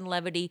lightness and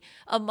levity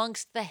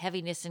amongst the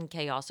heaviness and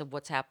chaos of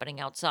what's happening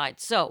outside.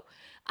 So,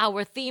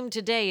 our theme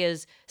today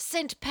is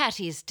St.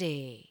 Patty's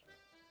Day.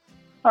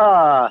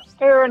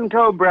 Aaron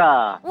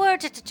Cobra.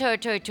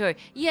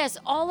 Yes,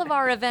 all of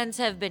our events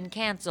have been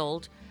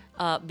canceled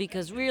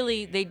because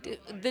really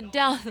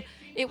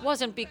it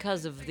wasn't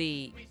because of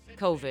the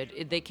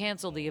COVID. They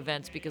canceled the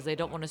events because they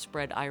don't want to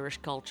spread Irish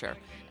culture.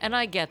 And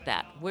I get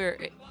that.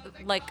 We're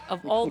like,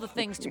 of all the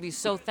things to be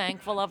so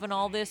thankful of in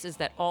all this is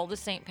that all the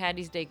St.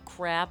 Patty's Day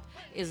crap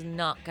is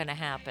not going to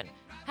happen.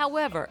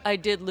 However, I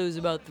did lose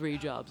about 3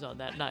 jobs on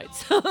that night,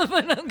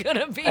 but I'm going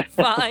to be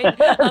fine.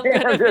 I'm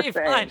going to be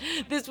fine.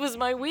 This was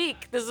my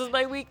week. This was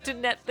my week to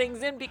net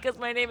things in because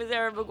my name is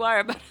Erin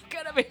Maguire, but I'm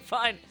going to be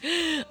fine.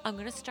 I'm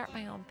going to start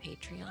my own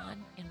Patreon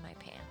in my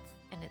pants,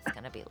 and it's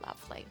going to be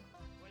lovely.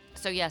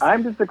 So, yes.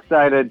 I'm just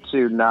excited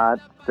to not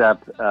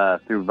step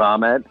through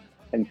vomit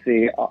and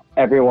see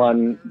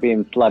everyone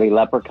being slutty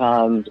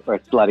leprechauns or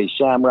slutty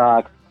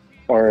shamrocks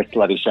or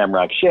slutty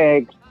shamrock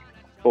shakes.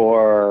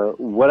 Or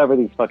whatever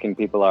these fucking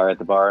people are at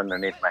the bar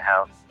underneath my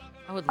house.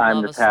 I would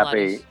love a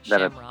slutty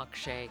shamrock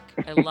shake.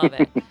 I love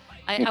it.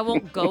 I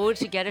won't go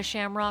to get a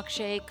shamrock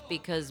shake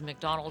because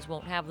McDonald's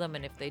won't have them.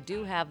 And if they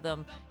do have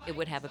them, it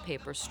would have a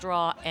paper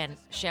straw. And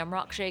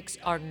shamrock shakes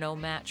are no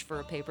match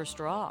for a paper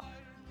straw.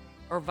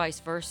 Or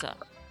vice versa.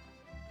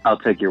 I'll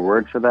take your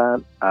word for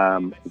that.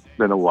 It's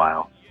been a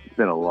while. It's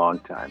been a long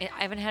time.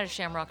 I haven't had a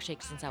shamrock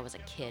shake since I was a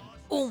kid.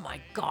 Oh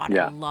my God,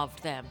 yeah. I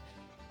loved them.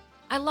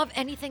 I love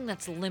anything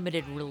that's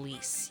limited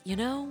release, you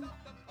know?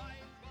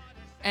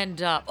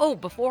 And,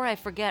 before I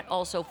forget,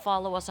 also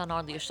follow us on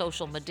all your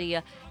social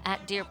media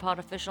at Dear Pod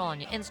Official on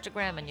your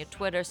Instagram and your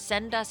Twitter.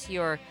 Send us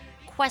your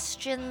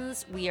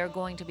questions. We are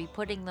going to be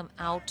putting them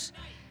out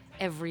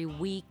every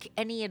week.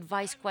 Any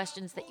advice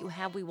questions that you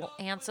have, we will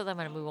answer them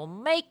and we will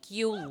make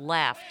you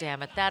laugh,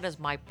 damn it. That is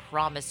my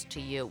promise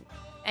to you.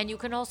 And you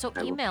can also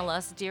email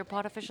us,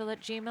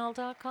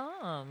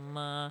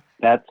 dearpodofficial@gmail.com.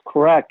 That's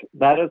correct.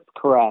 That is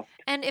correct.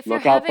 And if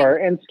Look you're out for our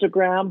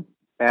Instagram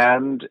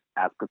and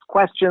ask us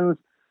questions.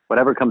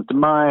 Whatever comes to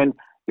mind.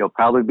 You'll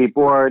probably be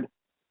bored.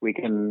 We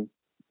can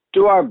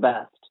do our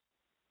best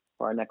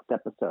for our next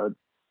episode.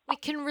 We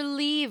can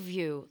relieve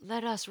you.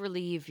 Let us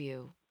relieve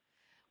you.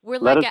 We're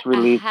Let like us a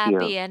relieve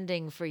happy you.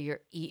 ending for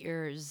your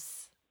ears.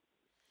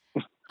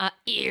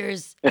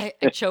 Ears. I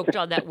choked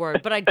on that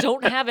word, but I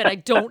don't have it.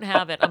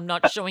 I'm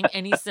not showing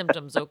any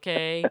symptoms,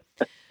 okay?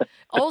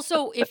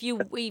 Also, if you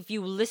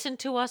listen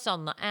to us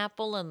on the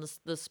Apple and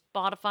the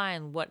Spotify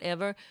and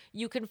whatever,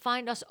 you can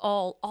find us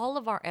all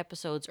of our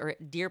episodes are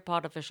at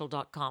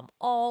dearpodofficial.com.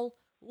 All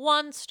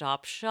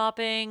one-stop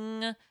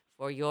shopping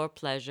for your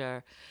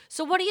pleasure.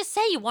 So what do you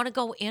say? You want to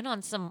go in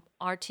on some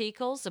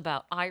articles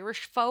about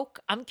Irish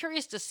folk? I'm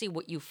curious to see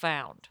what you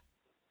found.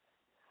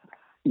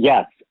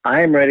 Yes,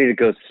 I am ready to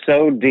go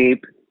so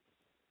deep.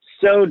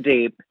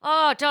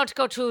 Oh, don't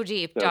go too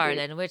deep, So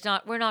darling.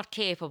 We're not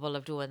capable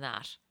of doing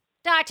that.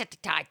 I'm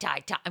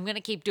going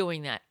to keep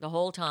doing that the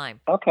whole time,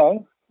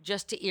 Okay.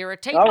 just to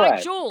irritate All my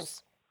right.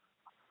 Jules.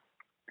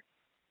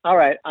 All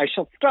right, I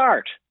shall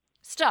start.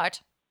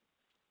 Start.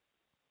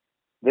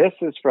 This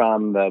is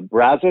from the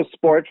Brazos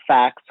Sport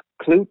Facts,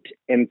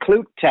 in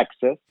Clute,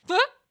 Texas,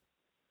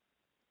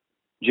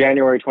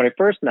 January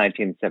 21st,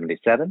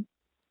 1977.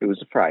 It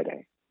was a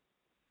Friday.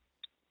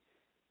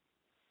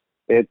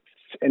 It's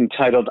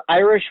entitled,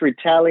 Irish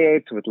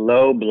Retaliates with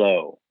Low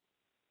Blow.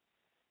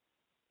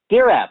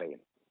 Dear Abby,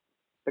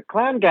 the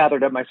clan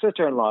gathered at my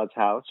sister-in-law's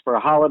house for a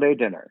holiday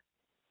dinner.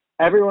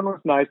 Everyone was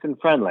nice and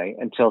friendly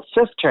until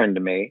Sis turned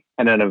to me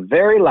and in a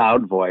very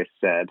loud voice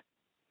said,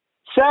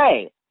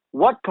 "Say,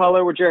 what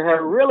color would your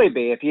hair really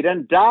be if you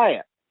didn't dye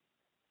it?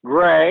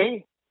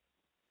 Gray?"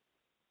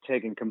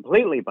 Taken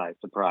completely by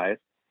surprise,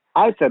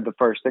 I said the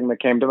first thing that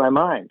came to my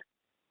mind.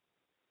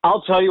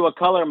 "I'll tell you what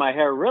color my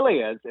hair really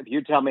is if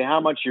you tell me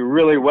how much you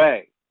really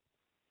weigh."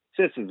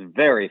 Sis is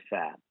very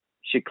fat.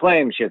 She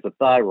claims she has a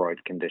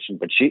thyroid condition,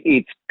 but she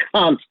eats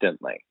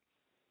constantly.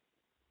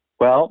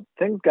 Well,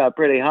 things got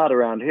pretty hot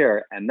around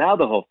here, and now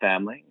the whole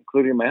family,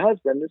 including my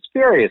husband, is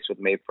furious with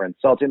me for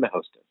insulting the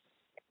hostess.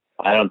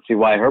 I don't see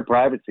why her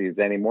privacy is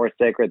any more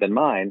sacred than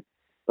mine,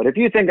 but if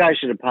you think I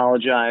should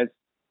apologize,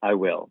 I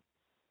will.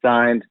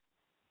 Signed,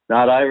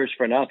 Not Irish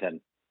for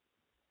Nothing.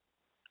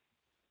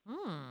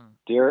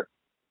 Dear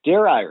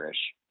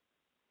Irish,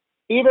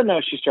 even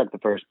though she struck the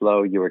first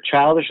blow, you were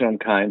childish and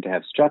unkind to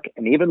have struck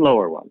an even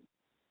lower one.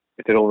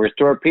 If it will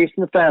restore peace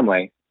in the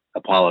family,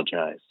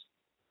 apologize.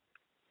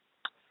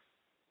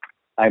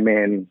 I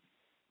mean,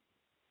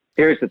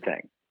 here's the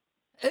thing.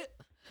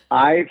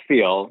 I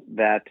feel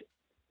that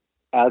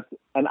as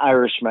an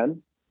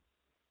Irishman,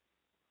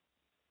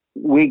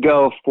 we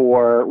don't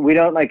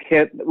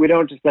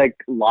just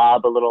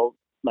lob a little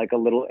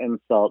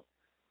insult.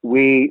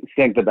 We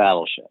sink the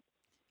battleship.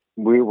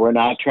 We're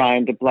not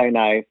trying to play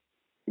nice.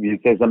 If you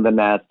say something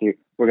nasty,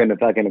 we're going to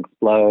fucking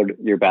explode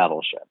your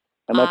battleship.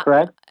 Am I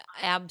correct?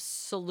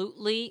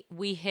 Absolutely.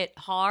 We hit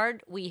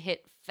hard, we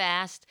hit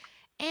fast,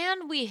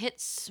 and we hit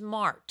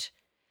smart,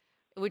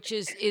 which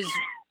is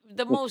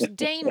the most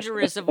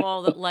dangerous of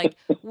all. That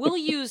we'll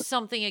use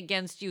something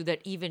against you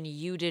that even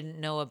you didn't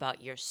know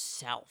about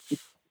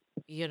yourself,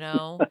 you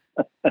know?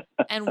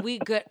 And we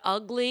get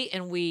ugly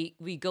and we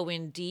go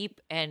in deep.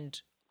 And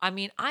I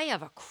mean, I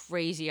have a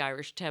crazy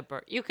Irish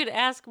temper. You could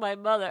ask my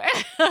mother.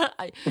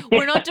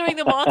 We're not doing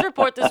the Moth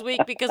Report this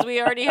week because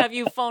we already have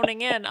you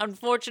phoning in.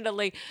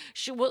 Unfortunately,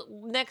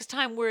 next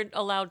time we're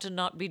allowed to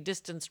not be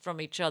distanced from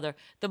each other,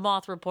 the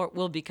Moth Report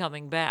will be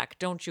coming back.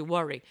 Don't you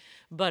worry.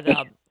 But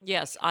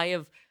yes,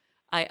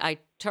 I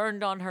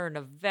turned on her in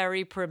a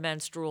very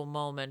premenstrual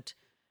moment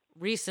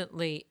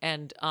recently,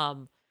 and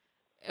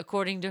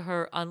according to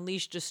her,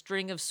 unleashed a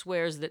string of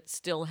swears that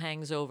still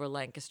hangs over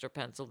Lancaster,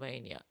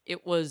 Pennsylvania.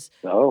 It was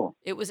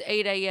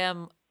 8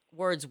 a.m.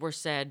 Words were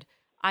said.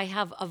 I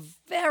have a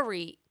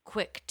very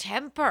quick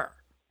temper.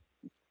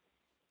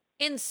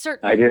 In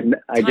certain I didn't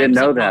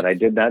know that. month. I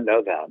did not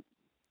know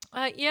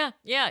that.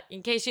 Yeah.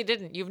 In case you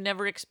didn't, you've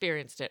never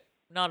experienced it.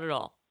 Not at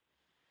all.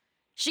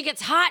 She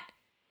gets hot,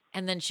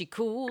 and then she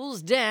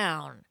cools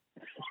down.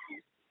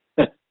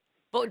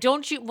 But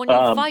don't you, when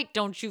you fight,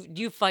 do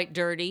you fight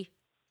dirty?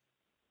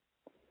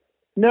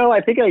 No,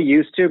 I think I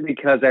used to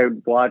because I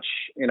would watch,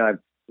 I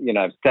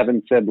have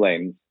 7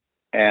 siblings,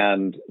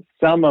 and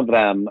some of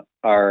them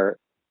are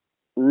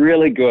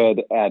really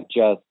good at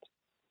just,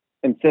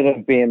 instead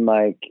of being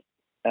like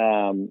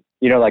in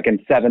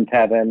Seventh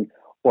Heaven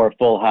or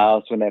Full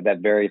House, when they have that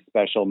very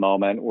special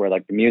moment where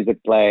the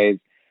music plays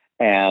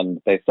and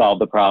they solve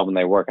the problem,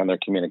 they work on their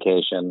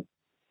communication.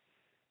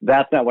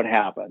 That's not what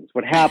happens.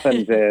 What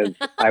happens is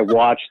I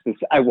watch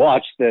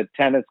the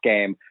tennis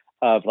game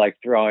of like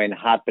throwing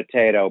hot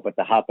potato, but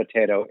the hot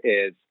potato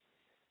is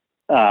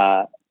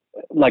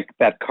like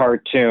that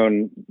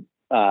cartoon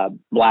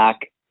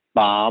black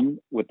bomb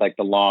with like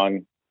the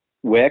long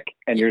wick,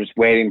 and you're just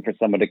waiting for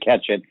someone to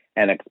catch it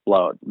and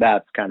explode.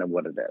 That's kind of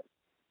what it is.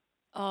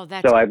 Oh,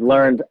 that's So I've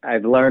learned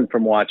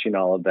from watching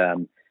all of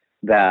them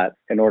that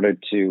in order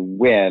to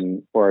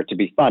win or to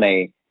be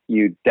funny,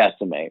 you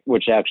decimate,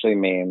 which actually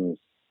means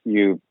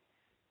you've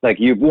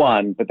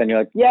won, but then you're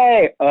like,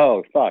 yay!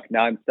 Oh fuck!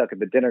 Now I'm stuck at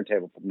the dinner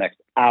table for the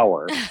next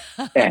hour,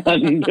 and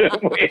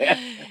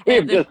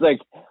we've just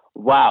like,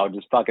 wow,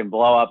 just fucking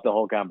blow up the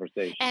whole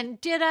conversation. And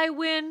did I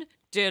win?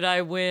 Did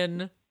I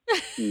win?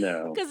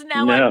 No, Because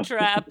now I'm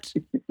trapped.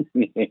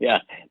 Yeah,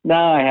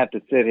 now I have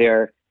to sit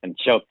here and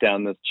choke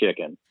down this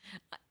chicken.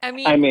 I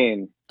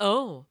mean,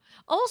 oh,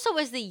 also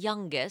as the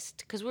youngest,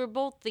 because we're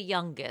both the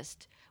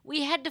youngest,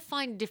 we had to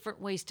find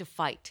different ways to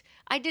fight.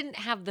 I didn't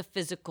have the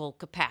physical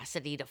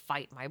capacity to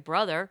fight my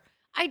brother.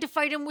 I had to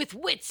fight him with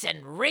wits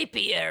and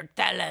rapier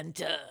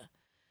talent.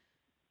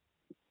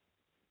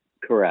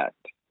 Correct.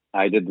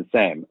 I did the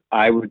same.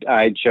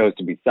 I chose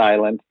to be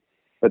silent,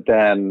 but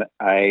then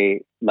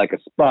I, like a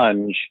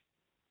sponge,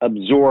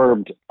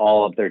 absorbed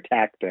all of their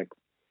tactics,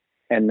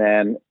 and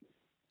then,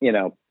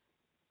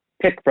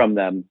 pick from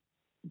them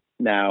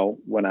now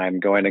when I'm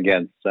going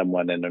against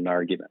someone in an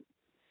argument.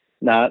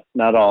 Not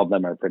all of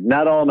them are pretty.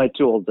 Not all my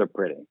tools are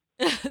pretty.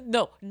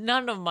 No,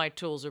 none of my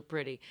tools are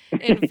pretty.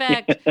 In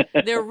fact,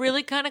 they're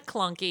really kind of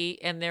clunky,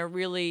 and they're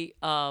really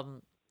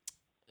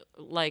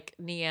like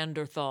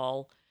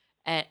Neanderthal.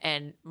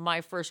 And my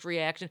first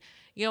reaction,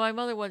 my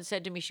mother once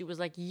said to me, she was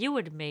like, you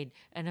would have made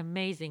an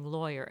amazing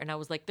lawyer. And I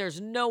was like,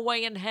 there's no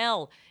way in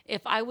hell.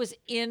 If I was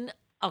in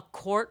a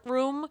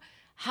courtroom,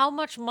 how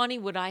much money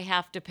would I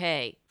have to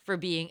pay for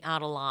being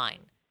out of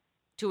line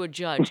to a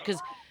judge?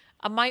 Because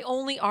my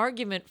only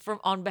argument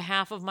on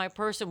behalf of my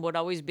person would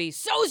always be,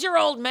 so's your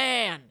old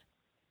man.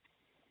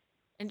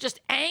 And just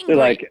angry.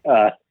 Like,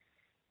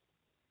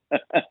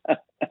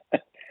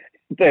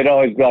 they'd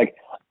always be like,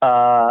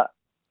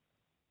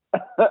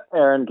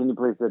 Aaron, can you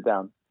please sit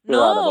down?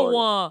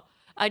 No,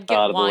 I'd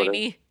get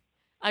whiny.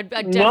 I'd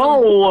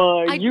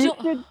definitely, you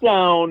sit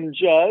down,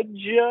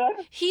 Judge.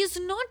 He's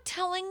not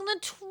telling the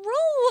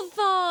truth.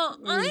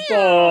 I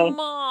am.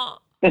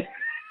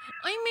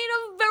 I made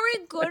a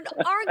very good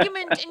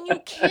argument, and you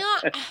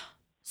can't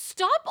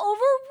stop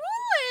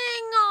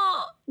overruling.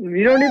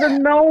 You don't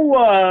even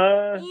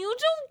know. You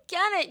don't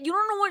get it. You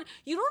don't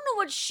know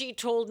what she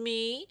told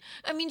me.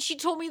 I mean, she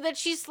told me that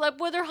she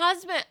slept with her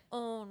husband.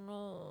 Oh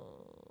no.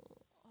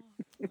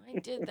 I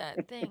did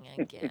that thing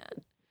again.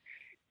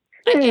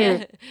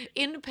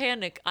 In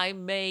panic, I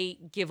may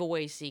give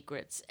away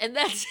secrets. And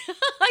that's,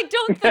 I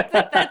don't think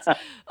that's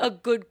a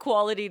good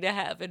quality to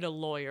have in a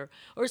lawyer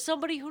or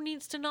somebody who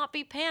needs to not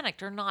be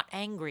panicked or not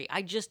angry.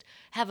 I just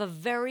have a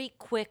very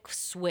quick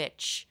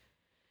switch.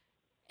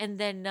 And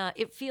then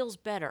it feels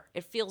better.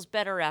 It feels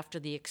better after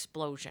the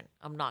explosion.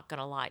 I'm not going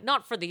to lie.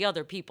 Not for the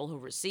other people who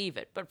receive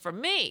it, but for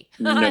me,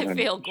 I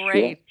feel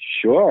great.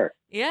 Sure.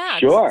 Yeah,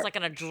 sure. It's like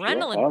an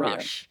adrenaline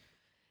rush. Yeah.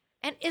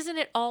 And isn't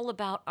it all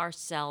about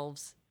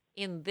ourselves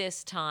in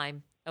this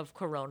time of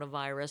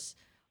coronavirus?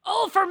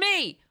 Oh, for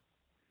me,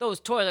 those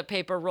toilet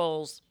paper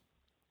rolls.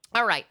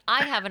 All right,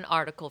 I have an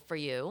article for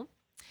you,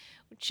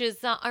 which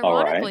is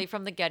ironically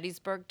from the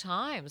Gettysburg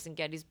Times in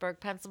Gettysburg,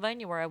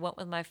 Pennsylvania, where I went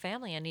with my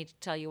family. I need to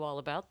tell you all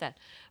about that.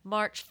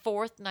 March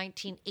 4th,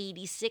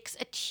 1986,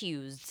 a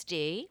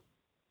Tuesday.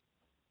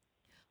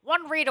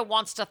 One reader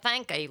wants to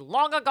thank a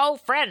long-ago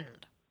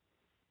friend.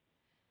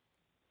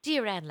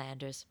 Dear Ann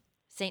Landers,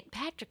 St.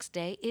 Patrick's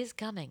Day is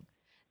coming.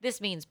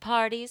 This means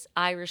parties,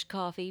 Irish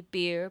coffee,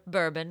 beer,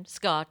 bourbon,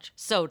 scotch,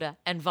 soda,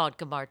 and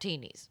vodka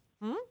martinis.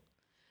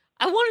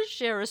 I want to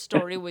share a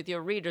story with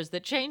your readers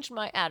that changed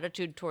my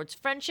attitude towards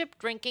friendship,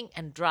 drinking,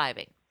 and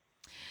driving.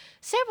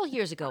 Several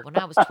years ago, when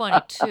I was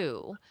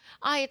 22,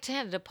 I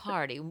attended a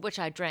party in which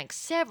I drank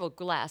several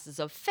glasses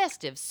of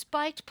festive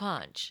spiked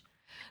punch.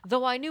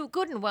 Though I knew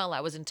good and well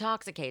I was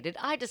intoxicated,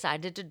 I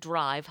decided to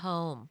drive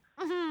home.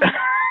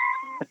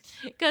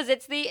 Because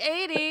it's the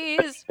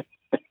 80s.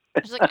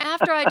 It's like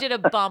after I did a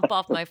bump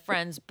off my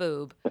friend's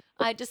boob,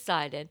 I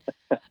decided.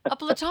 A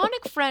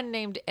platonic friend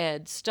named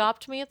Ed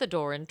stopped me at the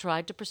door and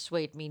tried to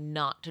persuade me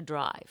not to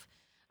drive.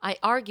 I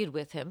argued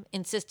with him,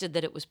 insisted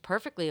that it was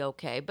perfectly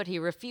okay, but he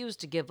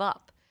refused to give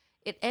up.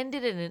 It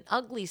ended in an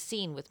ugly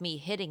scene with me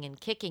hitting and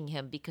kicking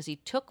him because he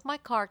took my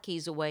car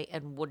keys away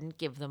and wouldn't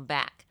give them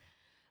back.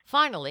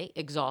 Finally,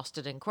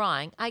 exhausted and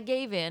crying, I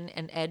gave in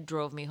and Ed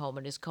drove me home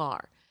in his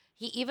car.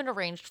 He even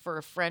arranged for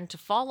a friend to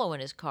follow in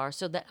his car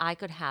so that I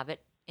could have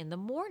it in the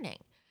morning.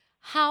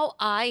 How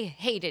I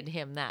hated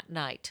him that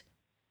night.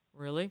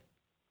 Really?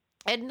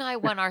 Ed and I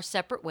went our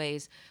separate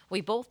ways.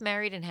 We both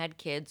married and had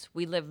kids.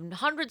 We live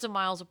hundreds of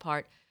miles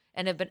apart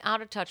and have been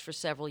out of touch for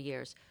several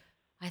years.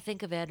 I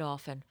think of Ed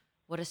often.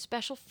 What a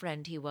special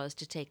friend he was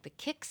to take the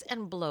kicks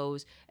and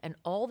blows and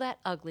all that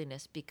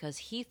ugliness because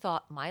he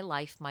thought my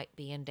life might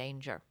be in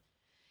danger.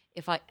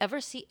 If I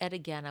ever see Ed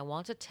again, I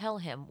want to tell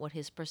him what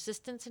his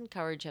persistence and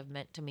courage have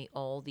meant to me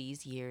all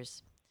these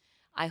years.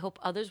 I hope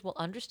others will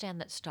understand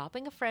that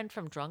stopping a friend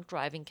from drunk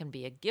driving can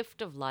be a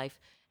gift of life,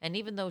 and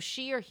even though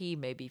she or he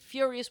may be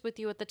furious with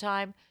you at the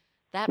time,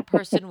 that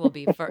person will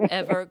be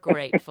forever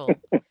grateful.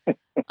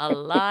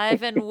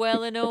 Alive and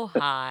well in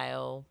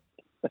Ohio.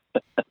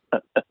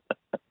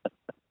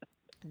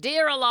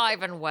 Dear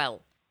Alive and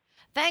Well,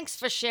 thanks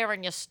for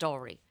sharing your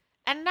story.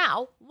 And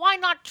now, why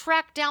not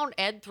track down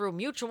Ed through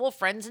mutual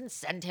friends and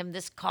send him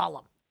this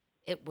column?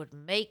 It would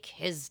make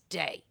his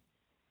day.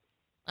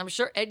 I'm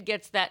sure Ed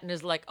gets that and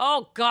is like,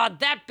 oh, God,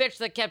 that bitch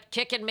that kept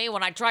kicking me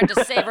when I tried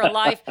to save her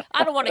life.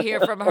 I don't want to hear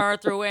from her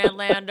through Ann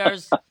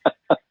Landers.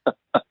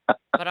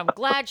 But I'm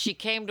glad she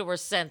came to her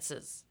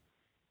senses.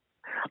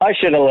 I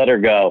should have let her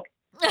go.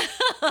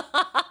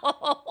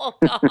 Oh,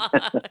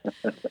 God.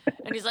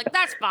 And he's like,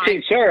 that's fine.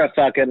 Teach her a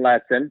fucking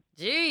lesson.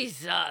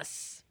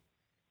 Jesus.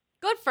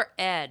 Good for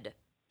Ed.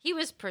 He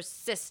was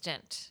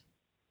persistent.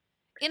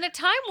 In a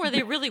time where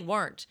they really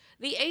weren't.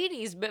 The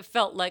 80s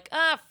felt like,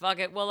 fuck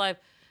it. Well,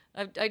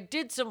 I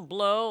did some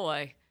blow.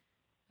 I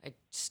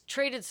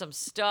traded some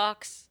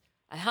stocks.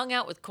 I hung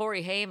out with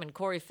Corey Haim and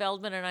Corey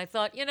Feldman, and I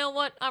thought, you know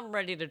what? I'm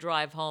ready to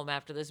drive home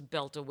after this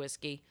belt of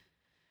whiskey.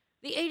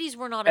 The 80s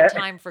were not a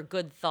time for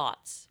good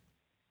thoughts.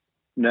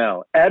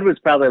 No. Ed was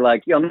probably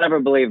like, you'll never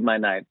believe my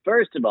night.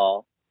 First of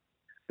all,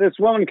 this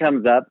woman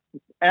comes up,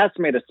 asks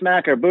me to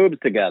smack her boobs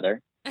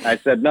together. I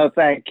said, no,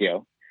 thank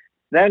you.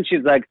 Then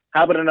she's like,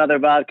 how about another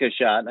vodka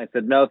shot? And I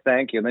said, no,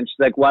 thank you. Then she's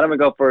like, why don't we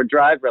go for a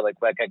drive really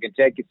quick? I can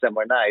take you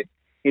somewhere nice.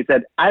 He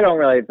said, I don't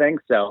really think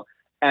so.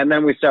 And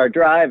then we start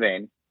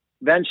driving.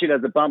 Then she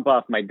does a bump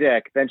off my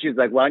dick. Then she's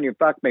like, why don't you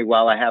fuck me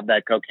while I have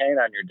that cocaine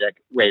on your dick?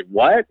 Wait,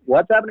 what?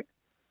 What's happening?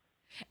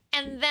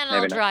 And then Maybe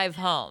I'll not. drive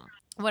home.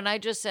 When I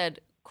just said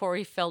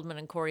Corey Feldman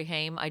and Corey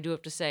Haim, I do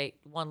have to say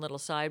one little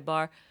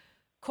sidebar.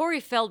 Corey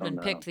Feldman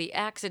picked the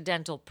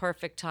accidental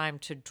perfect time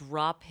to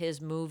drop his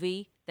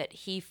movie that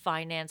he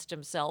financed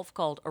himself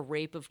called A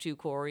Rape of Two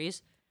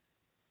Coreys.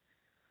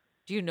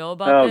 Do you know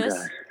about this?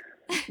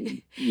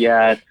 God.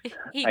 Yes,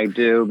 He- I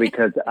do,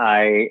 because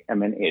I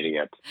am an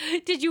idiot.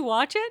 Did you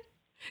watch it?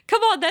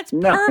 Come on, that's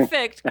No.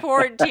 perfect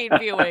quarantine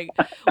viewing.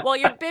 While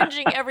you're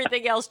binging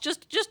everything else,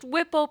 just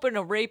whip open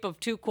A Rape of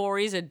Two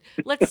Coreys and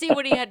let's see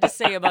what he had to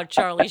say about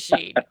Charlie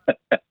Sheen.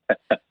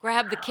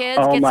 Grab the kids,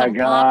 Oh get my some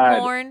God.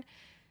 popcorn,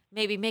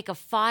 maybe make a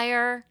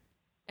fire,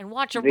 and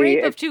watch A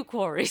Rape of Two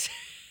Coreys.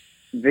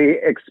 The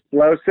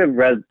explosive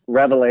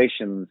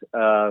revelations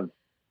of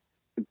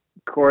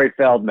Corey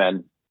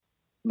Feldman,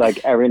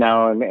 like every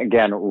now and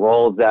again,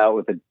 rolls out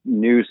with a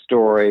new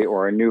story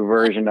or a new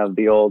version of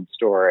the old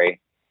story.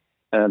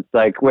 And it's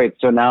like, wait,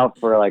 so now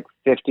for like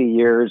 50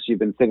 years, you've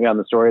been thinking on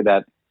the story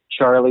that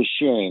Charlie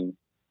Sheen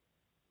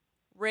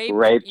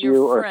raped your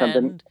you or friend.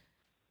 something.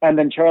 And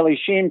then Charlie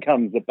Sheen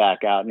comes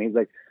back out and he's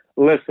like,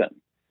 listen,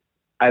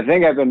 I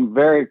think I've been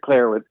very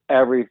clear with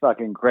every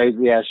fucking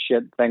crazy ass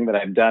shit thing that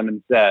I've done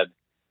and said.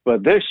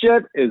 But this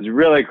shit is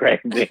really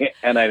crazy,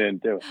 and I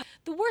didn't do it.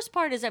 The worst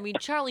part is, I mean,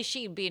 Charlie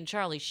Sheen being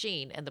Charlie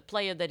Sheen and the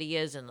player that he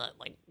is and the,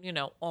 like, you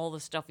know, all the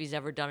stuff he's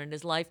ever done in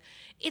his life,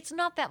 it's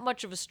not that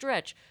much of a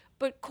stretch.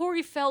 But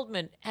Corey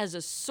Feldman, as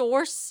a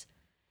source,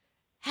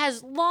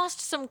 has lost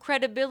some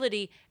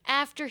credibility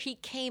after he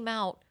came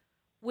out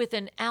with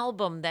an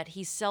album that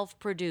he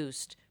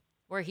self-produced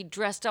where he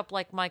dressed up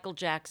like Michael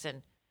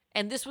Jackson.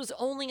 And this was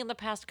only in the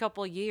past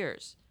couple of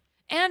years.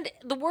 And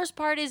the worst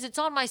part is it's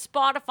on my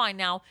Spotify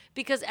now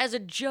because as a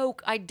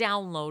joke, I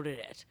downloaded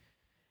it.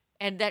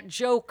 And that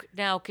joke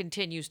now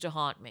continues to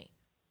haunt me.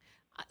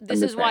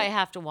 This is why I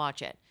have to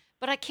watch it.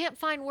 But I can't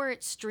find where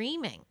it's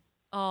streaming.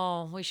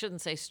 Oh, we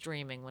shouldn't say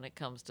streaming when it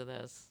comes to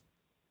this.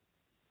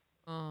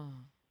 Oh,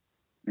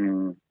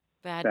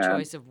 bad sad.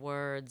 choice of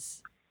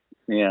words.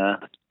 Yeah.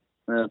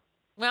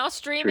 Well,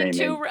 streaming.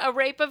 A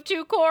Rape of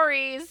Two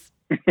Coreys.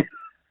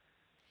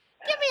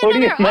 Give What do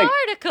me you another like?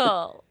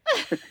 article.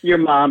 Your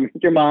mom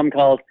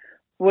calls.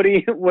 What are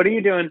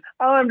you doing?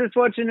 Oh, I'm just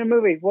watching a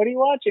movie. What are you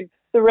watching?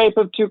 The Rape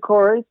of Two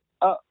Coreys.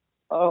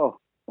 Oh,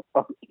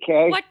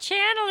 okay. What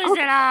channel is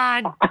it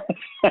on?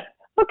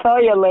 I'll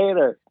call you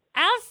later.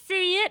 I'll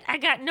see it. I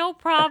got no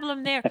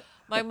problem there.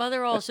 My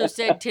mother also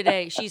said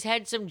today she's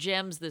had some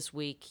gems this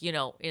week, you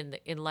know,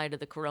 in light of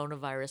the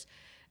coronavirus,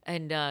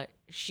 and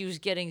she was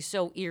getting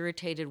so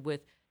irritated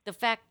with the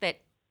fact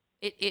that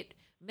it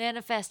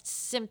manifests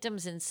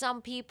symptoms in some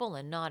people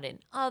and not in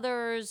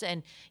others,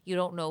 and you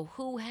don't know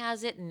who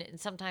has it, and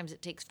sometimes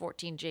it takes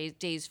 14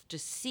 days to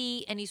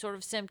see any sort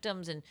of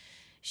symptoms. And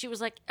she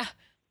was like,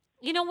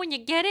 you know, when you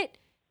get it,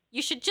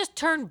 you should just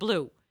turn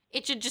blue.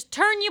 It should just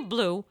turn you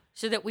blue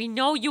so that we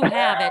know you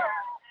have it,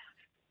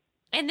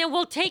 and then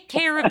we'll take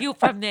care of you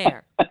from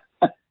there.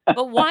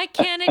 But why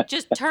can't it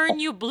just turn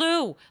you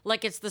blue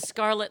like it's the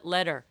scarlet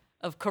letter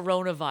of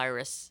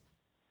coronavirus?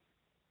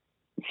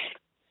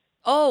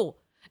 Oh,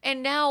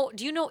 and now,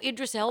 do you know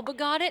Idris Elba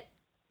got it?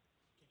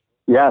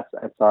 Yes,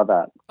 I saw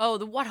that. Oh,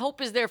 what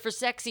hope is there for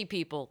sexy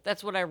people?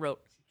 That's what I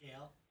wrote.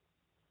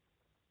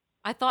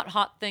 I thought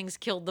hot things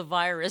killed the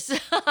virus.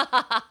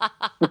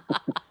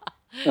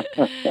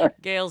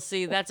 Gail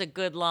C., that's a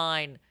good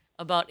line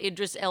about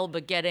Idris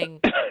Elba getting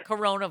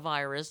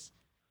coronavirus.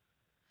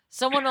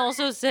 Someone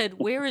also said,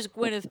 where is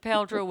Gwyneth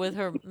Paltrow with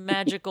her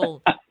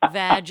magical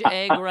vag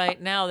egg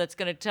right now that's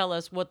going to tell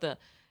us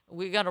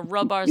we got to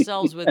rub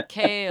ourselves with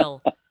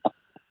kale.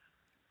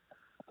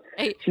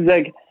 Hey, She's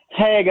like,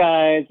 hey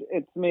guys,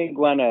 it's me,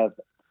 Gwyneth.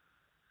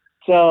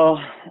 So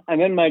I'm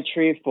in my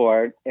tree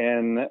fort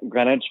in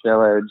Greenwich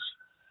Village,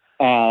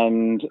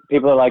 and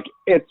people are like,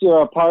 it's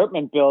your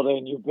apartment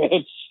building, you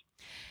bitch,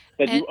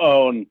 that you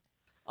own.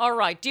 all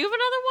right. Do you have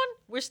another one?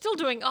 We're still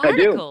doing do.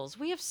 articles.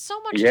 We have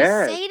so much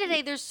Yes. to say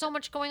today. There's so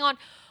much going on.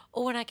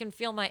 Oh, and I can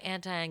feel my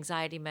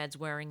anti-anxiety meds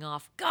wearing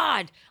off.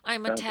 God, I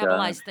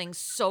metabolize things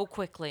so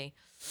quickly.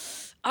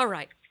 All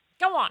right.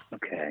 Go on.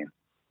 Okay.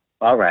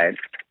 All right.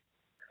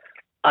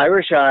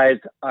 Irish eyes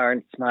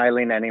aren't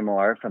smiling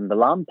anymore from the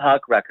Lompoc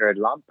record,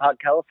 Lompoc,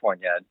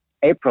 California,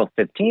 April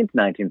 15th,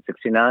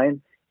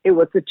 1969. It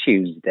was a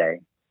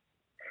Tuesday.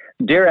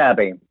 Dear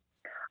Abby,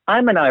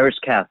 I'm an Irish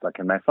Catholic,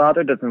 and my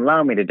father doesn't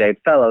allow me to date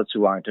fellows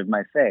who aren't of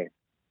my faith.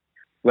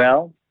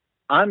 Well,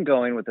 I'm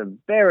going with a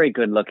very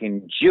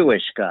good-looking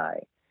Jewish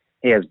guy.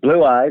 He has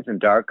blue eyes and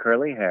dark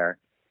curly hair,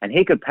 and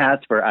he could pass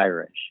for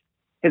Irish.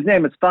 His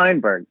name is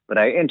Feinberg, but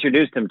I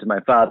introduced him to my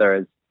father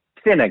as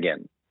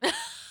Finnegan.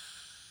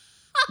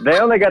 They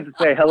only got to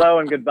say hello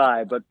and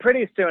goodbye, but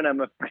pretty soon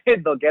I'm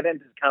afraid they'll get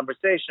into the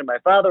conversation. My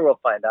father will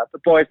find out the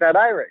boy's not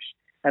Irish.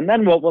 And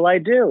then what will I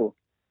do?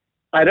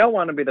 I don't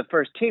want to be the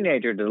first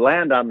teenager to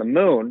land on the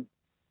moon.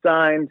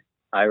 Signed,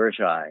 Irish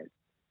Eyes.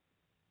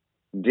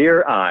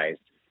 Dear Eyes,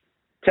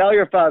 tell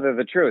your father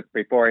the truth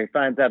before he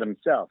finds out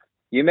himself.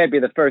 You may be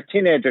the first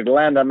teenager to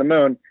land on the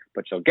moon,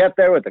 but you'll get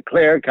there with a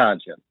clear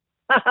conscience.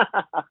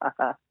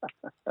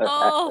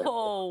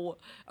 Oh,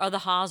 are the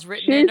ha's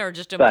written in or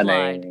just implied?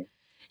 Funny.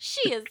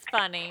 She is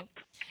funny.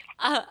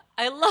 I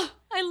love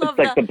It's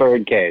like the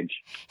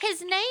birdcage.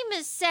 His name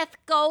is Seth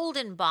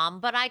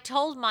Goldenbaum, but I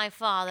told my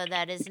father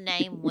that his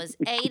name was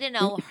Aidan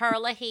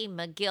O'Herlihy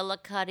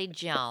McGillicuddy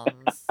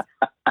Jones.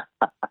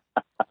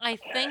 I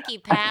think he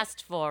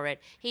passed for it.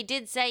 He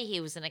did say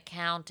he was an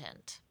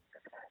accountant.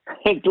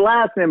 His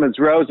last name is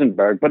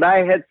Rosenberg, but I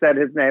had said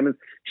his name is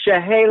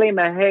Shahaley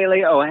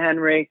Mahaley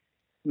O'Henry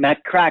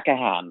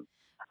McCrackahan.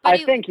 I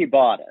think he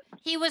bought it.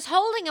 He was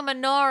holding a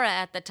menorah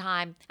at the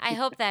time. I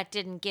hope that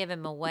didn't give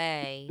him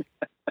away.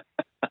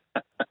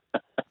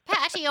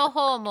 Patio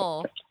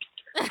Homo.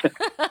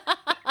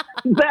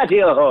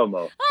 Patio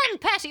Homo. I'm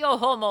Patio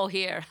Homo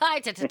here. Hi,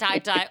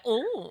 tie.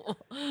 Oh.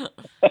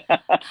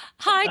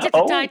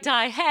 Hi,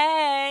 tie.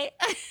 Hey.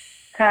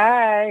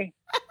 Hi.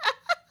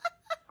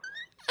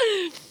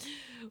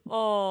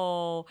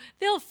 Oh,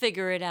 they'll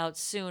figure it out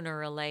sooner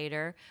or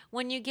later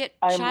when you get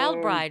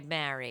child bride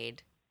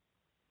married.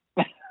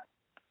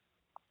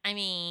 I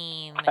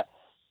mean,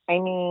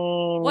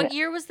 what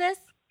year was this?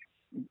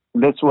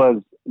 This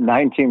was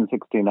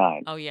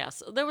 1969. Oh,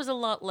 yes. There was a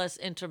lot less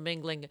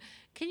intermingling.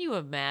 Can you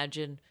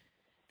imagine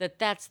that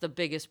that's the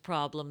biggest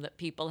problem that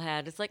people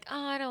had? It's like,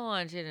 oh, I don't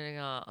want you to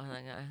go.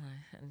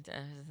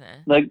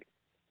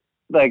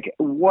 Like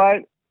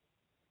what,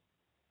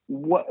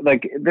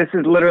 like, this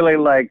is literally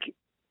like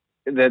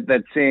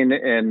that scene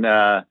in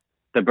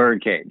The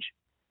Birdcage,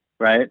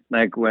 right?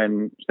 Like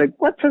when she's like,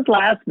 what's his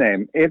last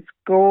name? It's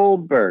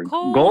Goldberg.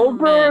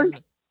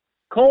 Goldberg?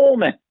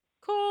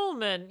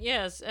 Coleman,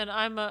 yes. And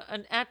I'm a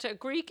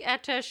Greek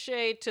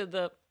attaché to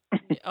the...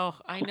 Oh,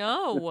 I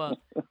know.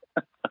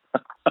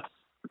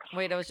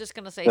 Wait, I was just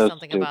going to say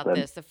something about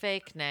this. The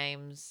fake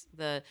names.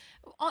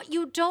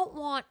 You don't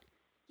want...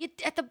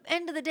 at the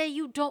end of the day,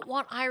 you don't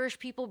want Irish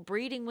people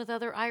breeding with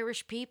other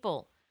Irish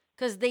people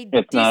because they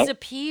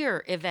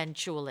disappear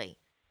eventually.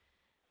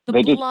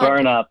 They just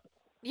burn up.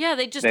 Yeah,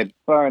 they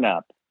burn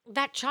up.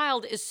 That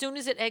child, as soon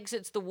as it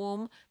exits the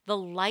womb, the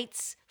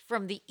lights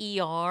from the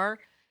ER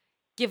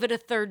give it a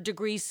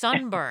 3rd-degree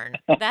sunburn.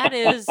 That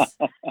is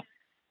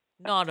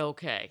not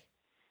okay.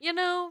 You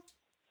know,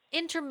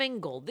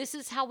 intermingle. This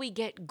is how we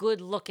get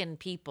good-looking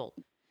people.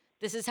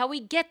 This is how we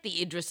get the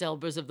Idris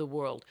Elbas of the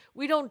world.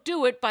 We don't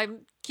do it by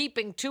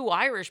keeping 2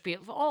 Irish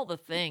people. All the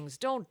things.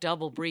 Don't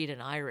double breed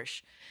an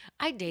Irish.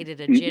 I dated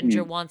a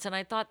ginger once, and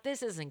I thought,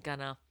 this is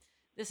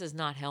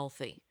not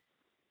healthy.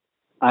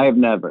 I have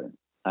never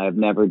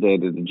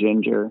dated a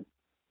ginger.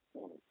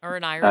 Or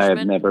an Irishman?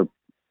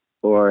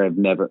 I've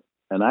never.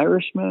 An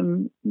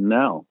Irishman?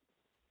 No.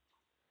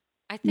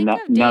 I think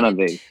I've dated none of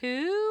these. 2,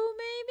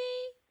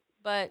 maybe?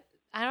 But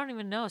I don't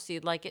even know. See,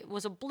 like, it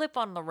was a blip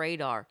on the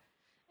radar.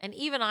 And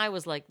even I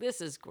was like, this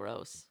is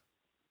gross.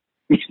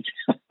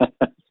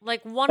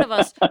 Like, one of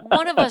us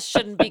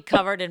shouldn't be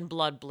covered in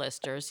blood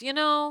blisters, you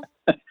know?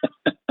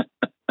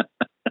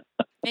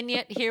 And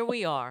yet here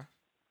we are.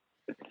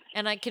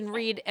 And I can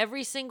read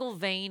every single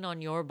vein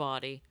on your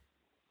body.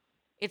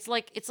 It's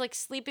like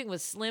sleeping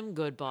with Slim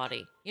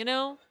Goodbody, you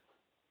know?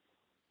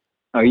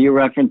 Are you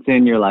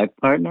referencing your life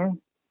partner?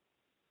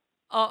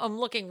 I'm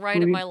looking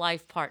right at my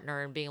life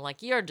partner and being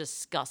like, "You're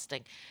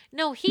disgusting."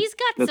 No, he's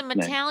got That's some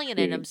nice, Italian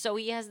in him, sweet. so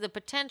he has the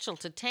potential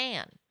to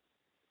tan.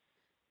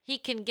 He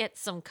can get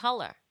some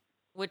color,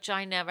 which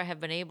I never have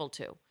been able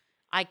to.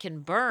 I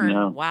can burn.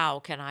 No. Wow,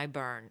 can I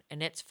burn?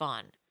 And it's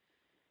fun.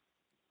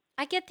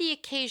 I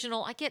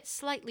get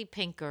slightly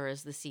pinker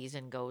as the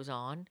season goes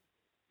on.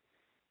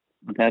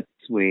 That's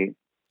sweet.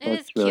 It is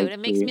That's really cute. It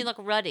makes me sweet. look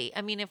ruddy.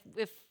 I mean, if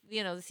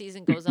the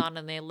season goes on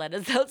and they let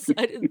us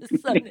outside in the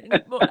sun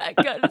anymore, I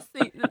gotta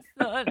see the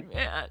sun,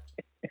 man.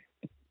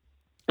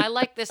 I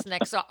like this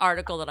next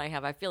article that I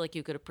have. I feel like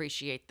you could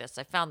appreciate this.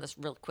 I found this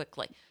real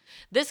quickly.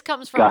 This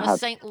comes Go from the ahead.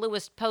 St.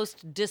 Louis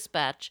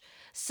Post-Dispatch,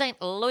 St.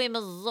 Louis,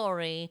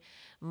 Missouri,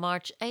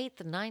 March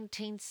 8th,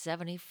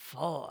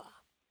 1974.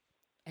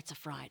 It's a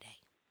Friday.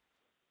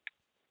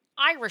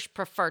 Irish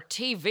prefer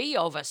TV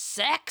over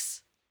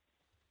sex?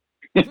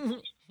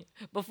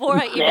 Before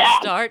I even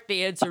start,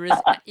 the answer is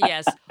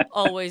yes,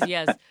 always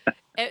yes.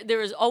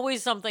 There is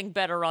always something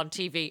better on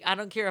TV. I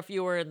don't care if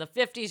you were in the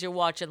 50s, you're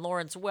watching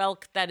Lawrence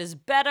Welk. That is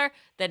better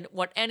than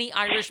what any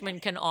Irishman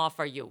can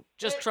offer you.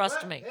 Just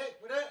trust me.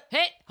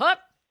 Hey, hup.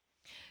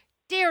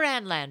 Dear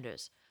Ann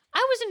Landers,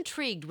 I was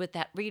intrigued with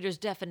that reader's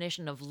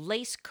definition of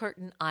lace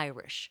curtain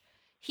Irish.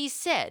 He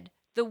said,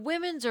 the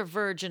women's are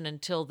virgin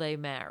until they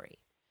marry,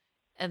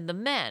 and the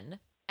men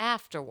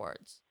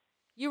afterwards.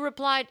 You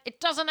replied, it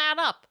doesn't add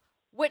up.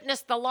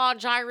 Witness the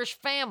large Irish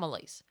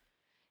families.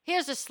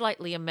 Here's a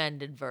slightly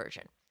amended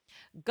version.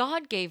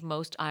 God gave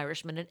most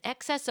Irishmen an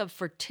excess of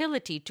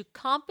fertility to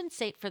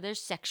compensate for their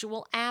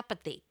sexual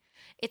apathy.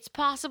 It's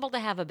possible to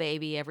have a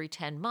baby every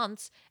 10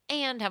 months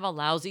and have a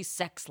lousy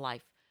sex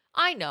life.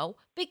 I know,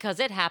 because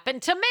it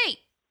happened to me.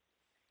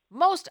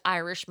 Most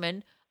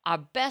Irishmen are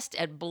best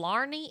at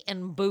blarney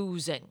and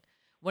boozing.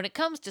 When it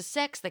comes to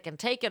sex, they can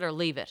take it or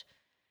leave it.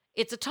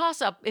 It's a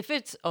toss-up. If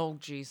it's... Oh,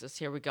 Jesus,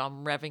 here we go.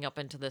 I'm revving up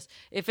into this.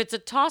 If it's a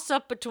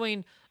toss-up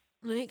between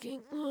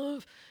making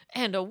love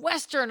and a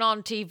Western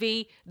on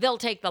TV, they'll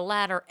take the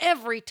latter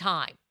every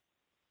time.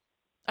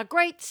 A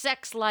great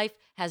sex life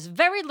has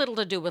very little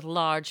to do with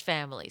large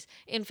families.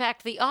 In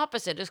fact, the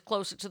opposite is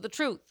closer to the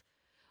truth.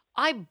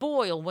 I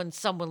boil when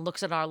someone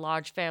looks at our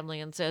large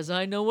family and says,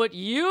 I know what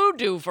you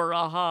do for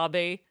a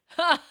hobby.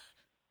 Ha!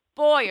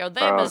 Boy, are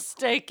they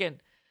mistaken.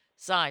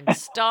 Signed,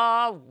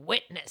 Star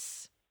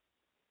Witness.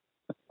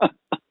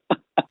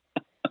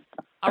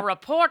 A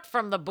report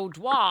from the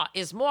boudoir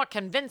is more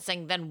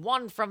convincing than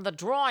one from the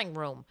drawing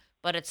room,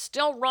 but it's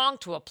still wrong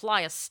to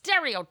apply a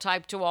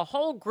stereotype to a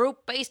whole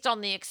group based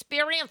on the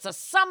experience of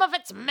some of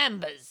its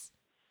members.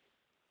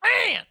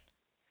 Man!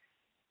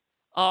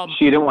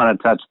 She didn't want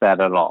to touch that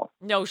at all.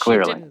 No, she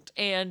Clearly. didn't.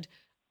 And,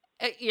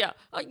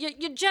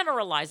 you're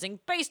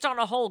generalizing based on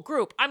a whole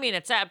group. I mean,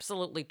 it's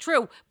absolutely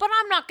true, but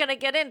I'm not going to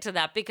get into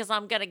that because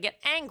I'm going to get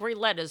angry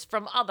letters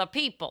from other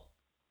people.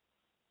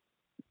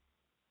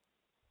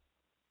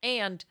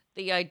 And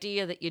the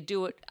idea that you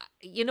do it,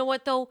 you know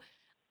what, though?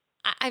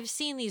 I've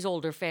seen these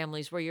older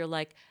families where you're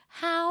like,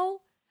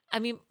 how? I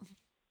mean,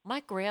 my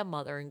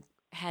grandmother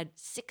had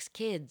 6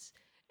 kids,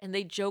 and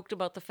they joked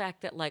about the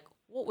fact that, like,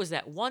 what was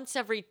that? Once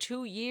every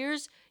 2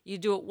 years? You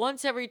do it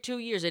once every 2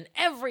 years, and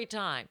every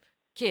time,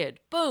 kid,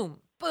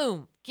 boom,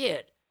 boom,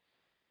 kid.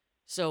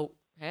 So,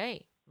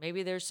 hey,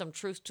 maybe there's some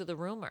truth to the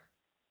rumor.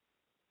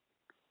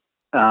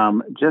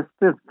 Just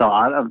the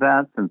thought of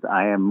that, since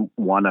I am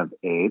one of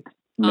 8,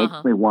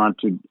 makes me want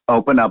to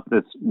open up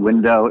this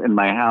window in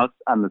my house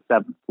on the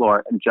 7th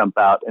floor and jump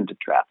out into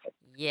traffic.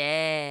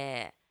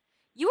 Yeah.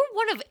 You were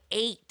one of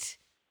 8.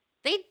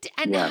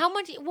 How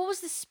much, what was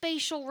the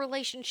spatial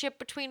relationship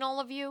between all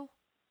of you?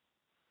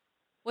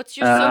 What's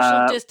your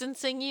social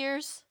distancing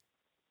years?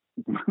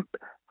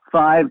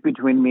 5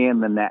 between me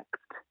and the next.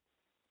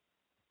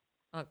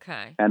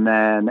 Okay. And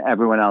then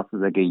everyone else is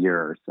like a year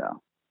or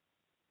so.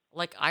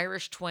 Like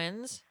Irish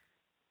twins?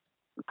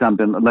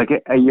 Something like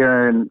a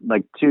year and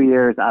like 2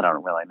 years. I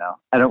don't really know.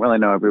 I don't really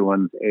know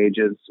everyone's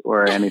ages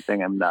or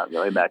anything. I'm not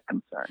really that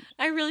concerned.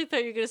 I really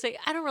thought you were going to say,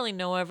 I don't really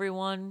know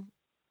everyone.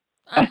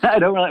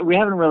 We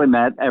haven't really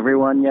met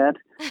everyone yet.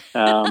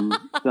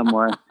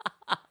 Somewhere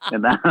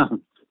in the house.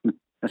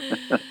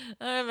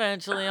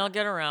 Eventually I'll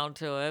get around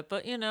to it.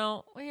 But,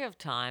 we have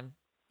time.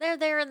 They're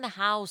there in the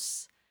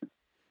house.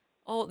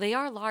 Oh, they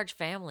are large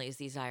families,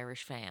 these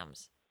Irish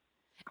fams.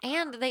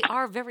 And they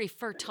are very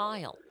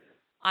fertile.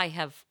 I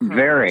have heard.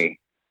 Very.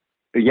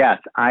 Yes,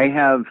 I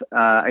have.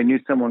 I knew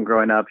someone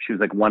growing up. She was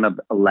like one of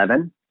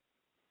 11.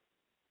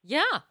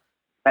 Yeah.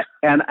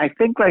 And I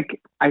think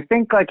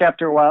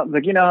after a while,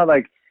 like, how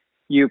like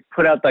you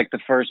put out like the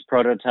first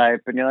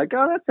prototype and you're like,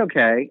 oh, that's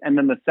okay. And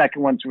then the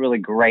second one's really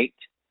great.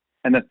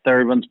 And the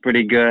third one's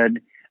pretty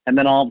good. And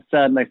then all of a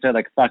sudden they start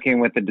like fucking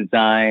with the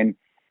design.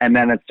 And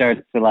then it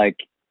starts to like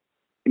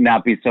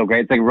not be so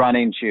great. It's like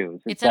running shoes.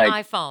 It's an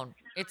iPhone.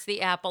 It's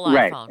the Apple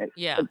iPhone.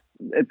 Yeah.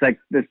 It's like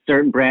this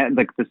certain brand,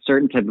 like the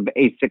certain type of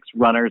A6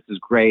 runners is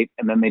great.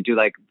 And then they do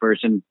like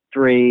version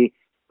 3,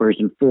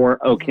 version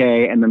 4,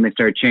 okay. And then they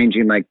start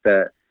changing like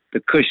the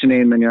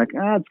cushioning. And then you're like,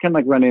 it's kind of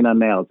like running on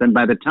nails. And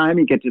by the time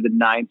you get to the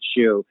 9th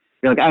shoe,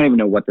 You're like, I don't even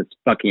know what this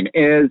fucking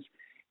is.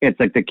 It's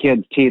like the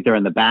kid's teeth are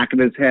in the back of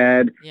his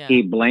head. Yeah.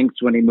 He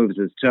blinks when he moves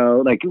his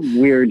toe. Like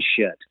weird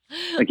shit.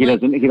 Like he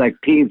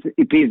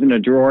pees in a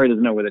drawer. He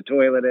doesn't know where the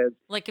toilet is.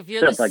 Like if you're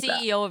the Stuff like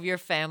that. CEO of your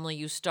family,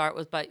 you start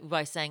with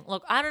by saying,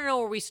 look, I don't know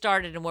where we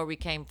started and where we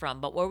came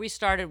from, but where we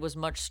started was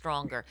much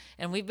stronger.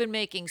 And we've been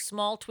making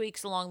small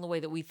tweaks along the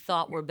way that we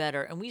thought were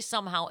better. And we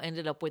somehow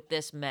ended up with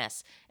this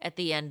mess at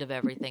the end of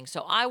everything.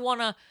 So I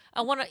wanna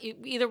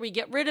either we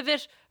get rid of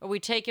it or we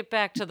take it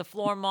back to the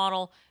floor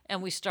model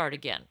and we start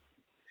again.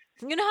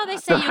 You know how they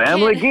say The you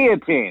family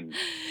can't... guillotine.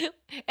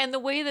 And the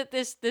way that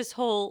this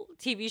whole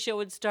TV show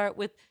would start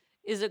with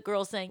is a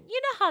girl saying, you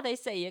know how they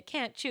say you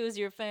can't choose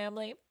your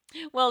family?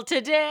 Well,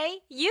 today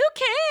you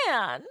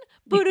can.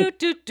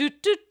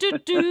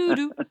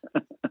 Boo-doo-doo-doo-doo-doo-doo.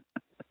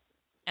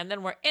 And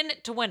then we're in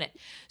it to win it.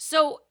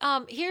 So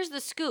here's the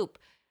scoop.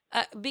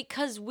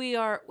 Because we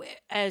are,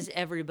 as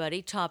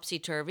everybody,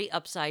 topsy-turvy,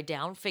 upside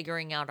down,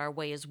 figuring out our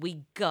way as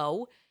we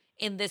go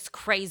in this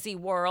crazy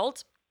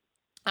world,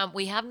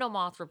 we have no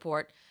moth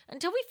report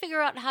until we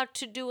figure out how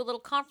to do a little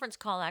conference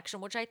call action,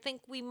 which I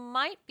think we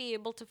might be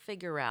able to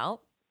figure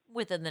out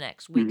within the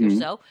next week or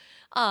so.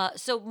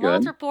 So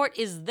moth report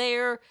is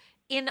there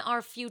in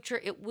our future.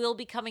 It will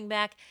be coming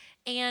back.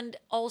 And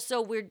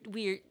also we're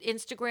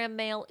Instagram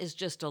mail is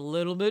just a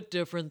little bit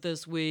different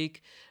this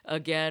week.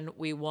 Again,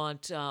 we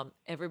want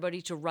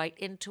everybody to write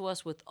into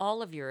us with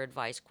all of your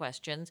advice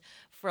questions,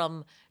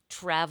 from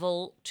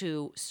travel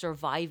to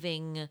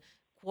surviving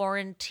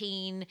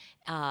quarantine,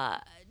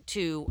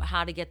 to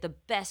how to get the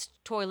best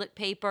toilet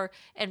paper.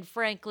 And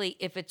frankly,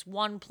 if it's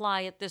one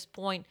ply at this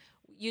point,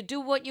 you do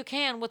what you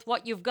can with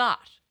what you've got,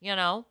 you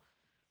know?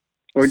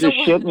 Or just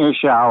shit in your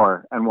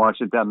shower and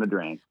wash it down the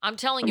drain. I'm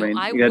telling you,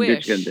 I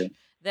wish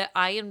that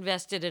I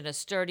invested in a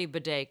sturdy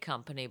bidet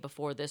company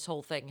before this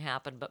whole thing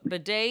happened. But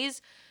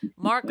bidets,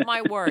 mark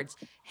my words,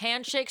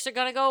 handshakes are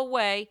going to go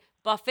away,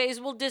 buffets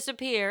will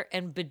disappear,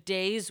 and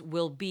bidets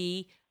will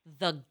be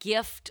the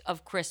gift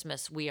of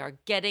Christmas. We are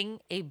getting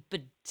a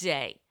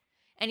bidet.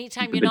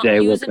 Anytime you're not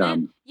using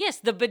it, yes,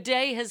 the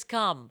bidet has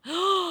come.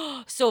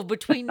 So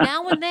between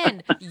now and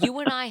then, you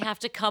and I have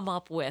to come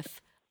up with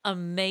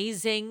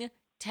amazing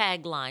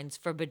taglines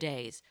for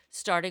bidets,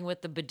 starting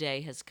with the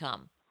bidet has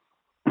come.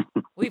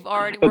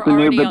 It's a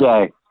new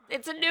bidet.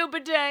 It's a new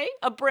bidet,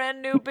 a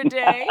brand new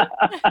bidet.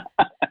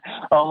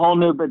 A whole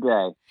new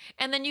bidet.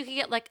 And then you can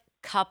get like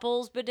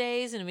couples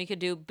bidets, and we could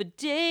do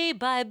bidet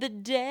by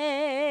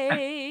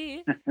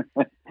bidet.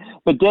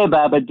 Bidet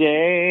by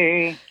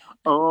bidet.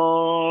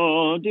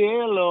 Oh,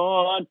 dear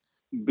Lord.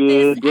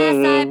 Bidet.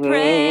 This ass I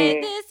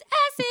pray, this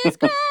ass is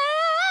great.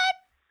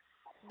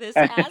 This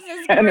ass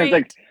is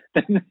great.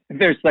 And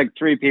there's like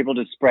 3 people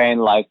just spraying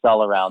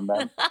Lysol around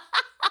them.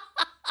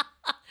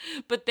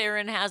 But they're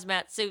in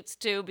hazmat suits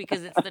too,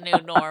 because it's the new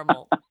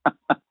normal.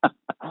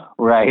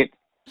 Right.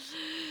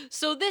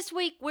 So this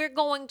week we're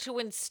going to,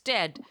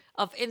 instead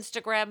of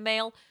Instagram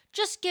mail,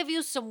 just give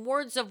you some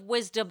words of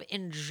wisdom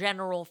in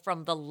general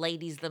from the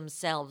ladies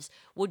themselves.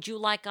 Would you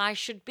like I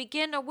should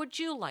begin, or would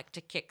you like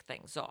to kick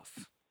things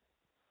off?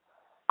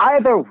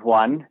 Either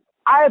one,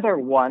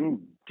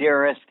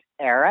 dearest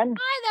Erin.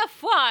 Either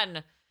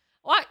one.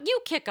 What?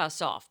 You kick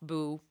us off,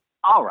 boo.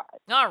 All right.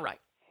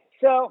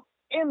 So,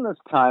 in this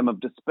time of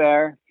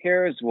despair,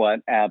 here's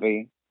what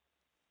Abby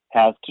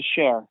has to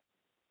share.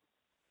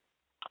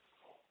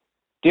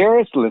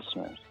 Dearest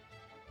listeners,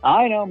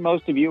 I know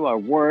most of you are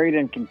worried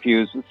and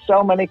confused with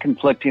so many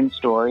conflicting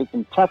stories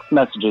and text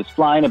messages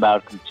flying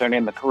about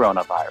concerning the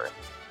coronavirus.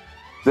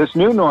 This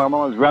new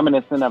normal is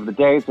reminiscent of the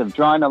days of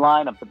drawing a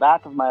line up the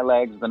back of my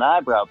legs with an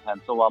eyebrow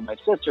pencil while my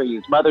sister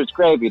used mother's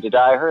gravy to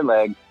dye her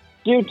legs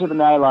due to the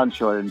nylon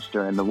shortage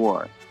during the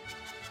war.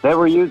 They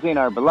were using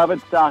our beloved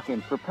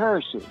stockings for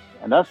parachutes,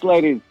 and us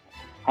ladies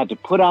had to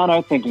put on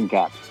our thinking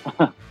caps,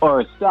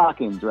 or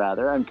stockings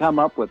rather, and come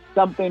up with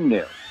something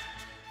new.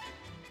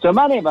 So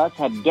many of us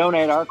had to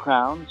donate our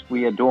crowns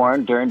we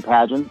adorned during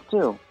pageants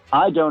too.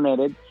 I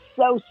donated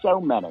so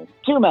many.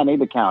 Too many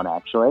to count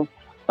actually,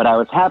 but I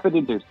was happy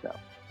to do so.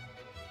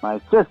 My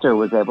sister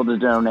was able to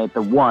donate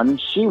the one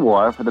she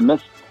wore for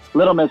the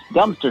Little Miss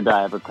Dumpster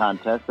Diver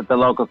contest that the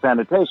local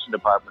sanitation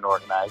department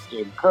organized to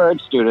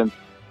encourage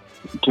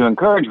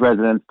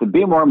residents to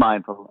be more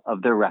mindful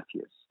of their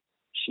refuse.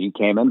 She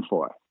came in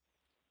fourth.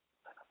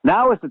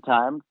 Now is the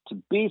time to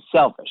be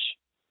selfish.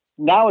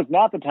 Now is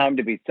not the time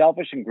to be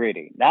selfish and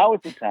greedy. Now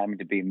is the time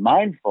to be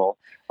mindful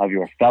of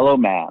your fellow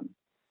man.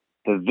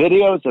 The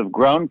videos of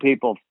grown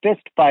people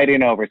fist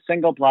fighting over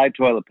single-ply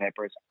toilet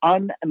paper is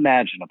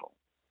unimaginable.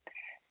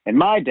 In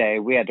my day,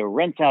 we had to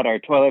rinse out our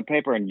toilet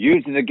paper and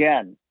use it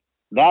again.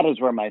 That is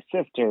where my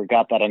sister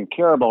got that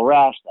incurable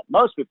rash that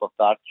most people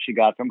thought she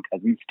got from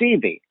Cousin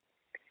Stevie.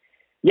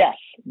 Yes,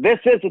 this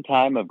is a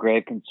time of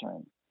grave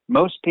concern.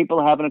 Most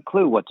people haven't a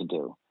clue what to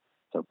do.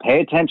 So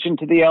pay attention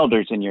to the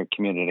elders in your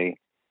community.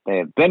 They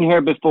have been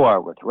here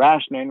before with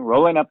rationing,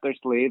 rolling up their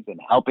sleeves, and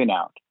helping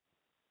out.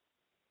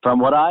 From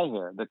what I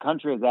hear, the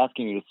country is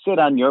asking you to sit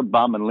on your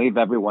bum and leave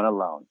everyone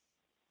alone.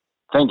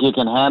 Think you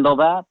can handle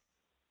that?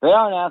 They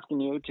aren't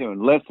asking you to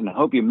enlist and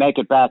hope you make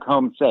it back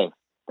home safe.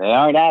 They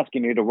aren't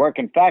asking you to work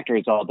in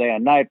factories all day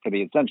and night for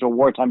the essential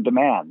wartime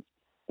demands.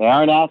 They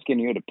aren't asking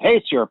you to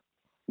pace your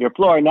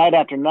floor night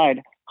after night,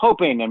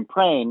 hoping and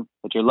praying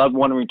that your loved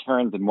one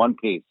returns in one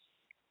piece.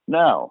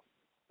 No,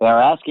 they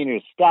are asking you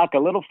to stock a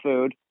little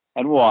food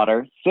and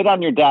water, sit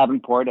on your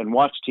Davenport, and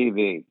watch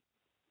TV.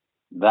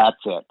 That's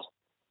it.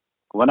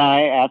 When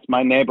I asked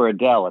my neighbor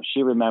Adele if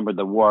she remembered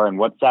the war and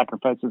what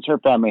sacrifices her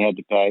family had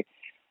to pay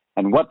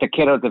and what the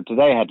kiddos of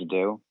today had to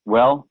do,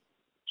 well,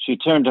 she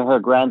turned to her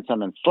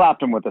grandson and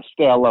slapped him with a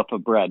stale loaf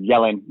of bread,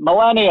 yelling,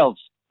 "Millennials!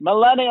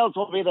 Millennials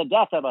will be the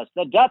death of us!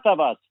 The death of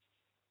us!"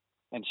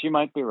 And she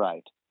might be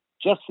right.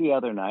 Just the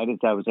other night, as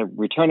I was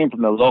returning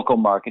from the local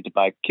market to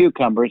buy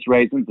cucumbers,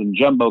 raisins, and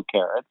jumbo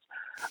carrots,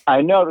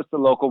 I noticed the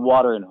local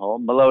watering hole,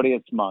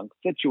 Melodious Monk,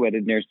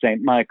 situated near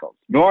St. Michael's,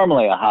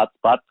 normally a hot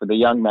spot for the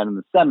young men in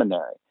the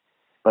seminary.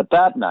 But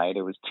that night,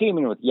 it was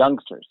teeming with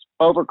youngsters,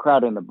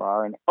 overcrowding the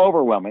bar and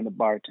overwhelming the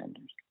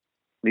bartenders.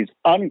 These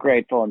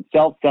ungrateful and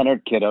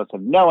self-centered kiddos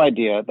have no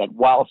idea that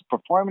whilst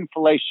performing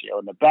fellatio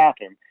in the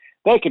bathroom,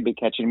 they could be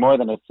catching more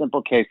than a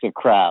simple case of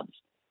crabs.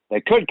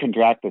 They could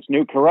contract this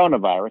new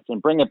coronavirus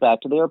and bring it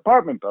back to their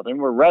apartment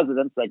building where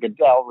residents like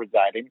Adele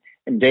residing,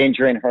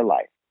 endangering her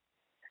life.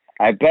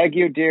 I beg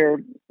you,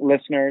 dear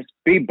listeners,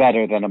 be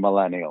better than a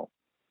millennial.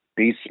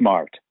 Be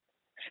smart.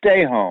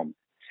 Stay home.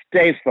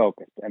 Stay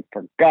focused. And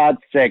for God's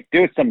sake,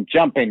 do some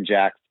jumping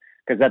jacks,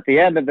 because at the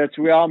end of this,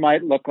 we all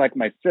might look like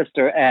my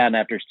sister Anne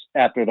after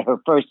her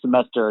first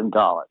semester in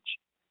college.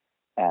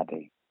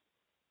 Abby.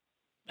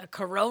 A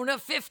Corona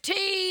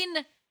 15?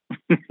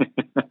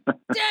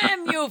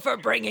 Damn you for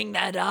bringing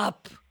that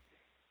up.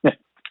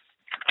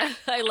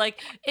 I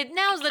like it.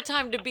 Now's the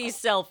time to be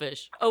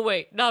selfish. Oh,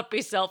 wait, not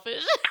be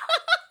selfish.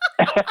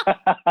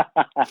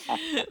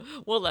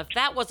 Well, if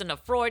that wasn't a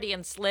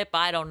Freudian slip,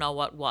 I don't know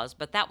what was,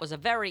 but that was a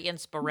very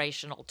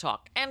inspirational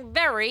talk and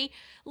very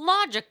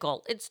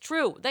logical. It's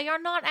true. They are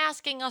not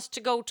asking us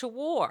to go to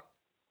war.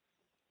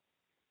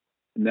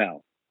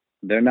 No,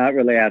 they're not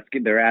really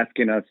asking. They're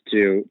asking us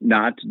to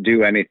not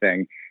do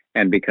anything.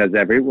 And because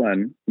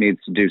everyone needs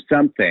to do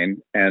something,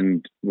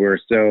 and we're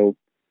so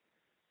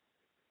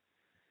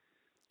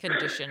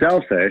conditioned,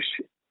 selfish,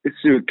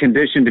 so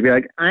conditioned to be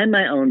like, I'm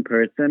my own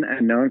person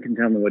and no one can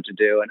tell me what to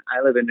do. And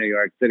I live in New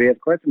York City.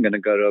 Of course, I'm going to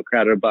go to a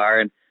crowded bar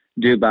and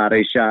do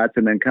body shots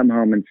and then come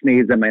home and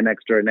sneeze at my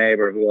next door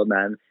neighbor who will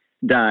then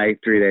die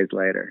 3 days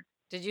later.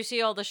 Did you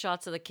see all the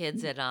shots of the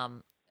kids at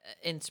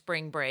in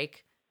spring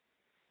break?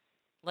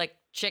 Like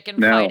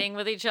chicken fighting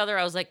with each other?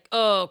 I was like,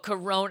 oh,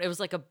 Corona. It was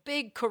like a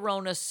big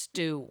Corona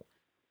stew.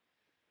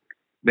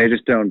 They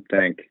just don't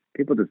think.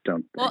 People just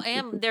don't think. Well,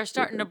 and they're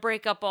starting to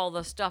break up all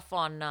the stuff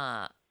on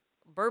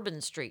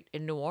Bourbon Street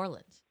in New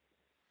Orleans.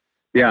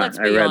 Yeah, let's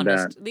be I read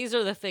honest. that. These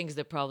are the things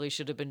that probably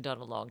should have been done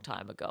a long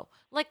time ago,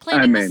 like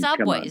cleaning the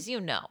subways. You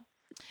know.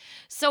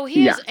 So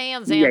here's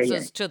Anne's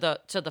answers to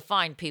the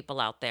fine people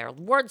out there.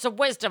 Words of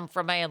wisdom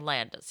from Ann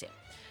Landers here.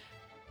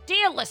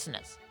 Dear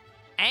listeners,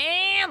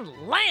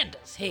 Ann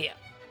Landers here.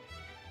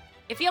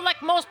 If you're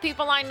like most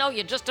people I know,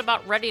 you're just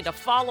about ready to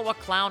follow a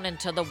clown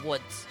into the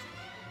woods.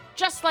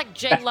 Just like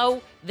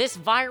J-Lo, this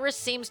virus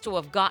seems to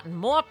have gotten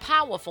more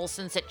powerful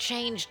since it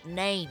changed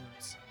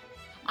names.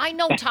 I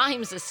know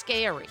times are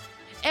scary.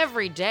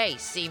 Every day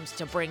seems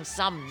to bring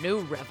some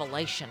new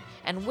revelation,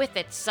 and with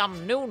it,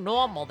 some new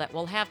normal that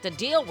we'll have to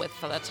deal with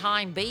for the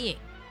time being.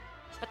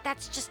 But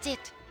that's just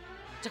it.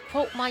 To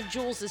quote my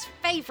Jules'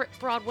 favorite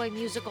Broadway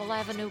musical,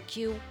 Avenue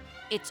Q,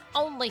 it's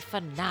only for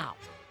now.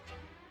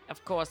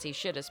 Of course, he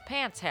shit his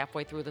pants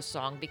halfway through the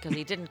song because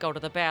he didn't go to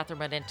the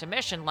bathroom at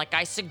intermission like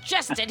I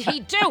suggested he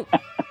do.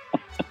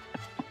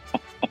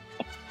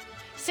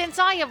 Since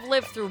I have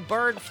lived through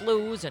bird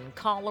flus and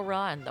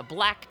cholera and the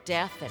Black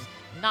Death and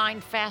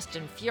 9 Fast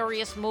and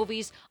Furious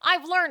movies,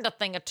 I've learned a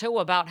thing or two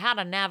about how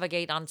to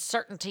navigate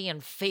uncertainty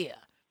and fear.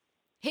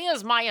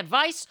 Here's my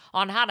advice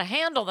on how to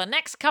handle the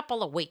next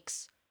couple of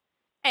weeks.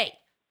 A.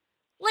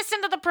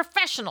 Listen to the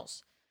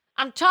professionals.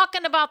 I'm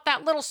talking about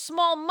that little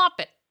small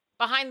muppet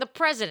behind the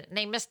president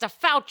named Mr.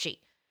 Fauci,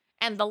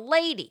 and the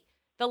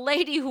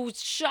lady who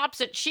shops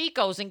at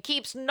Chico's and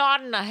keeps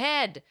nodding her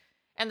head,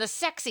 and the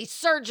sexy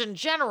Surgeon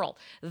General.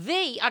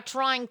 They are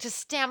trying to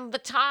stem the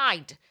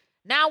tide.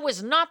 Now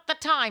is not the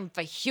time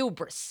for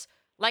hubris.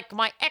 Like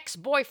my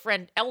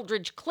ex-boyfriend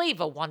Eldridge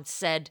Cleaver once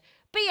said,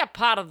 be a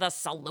part of the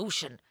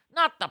solution,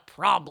 not the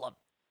problem.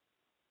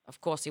 Of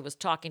course, he was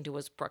talking to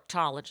his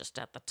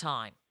proctologist at the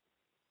time.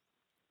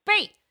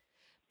 B.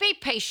 Be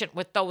patient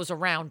with those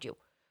around you.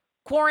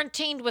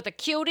 Quarantined with a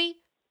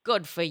cutie?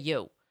 Good for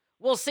you.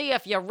 We'll see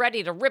if you're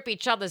ready to rip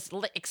each other's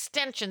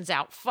extensions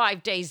out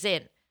 5 days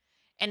in.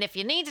 And if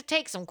you need to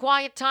take some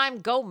quiet time,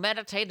 go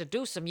meditate or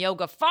do some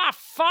yoga far,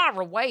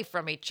 far away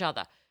from each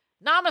other.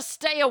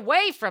 Namaste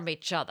away from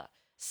each other.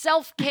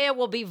 Self-care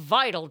will be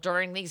vital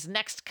during these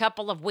next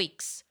couple of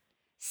weeks.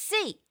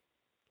 C.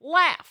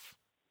 Laugh.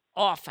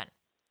 Often.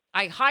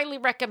 I highly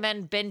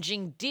recommend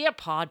binging Dear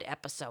Pod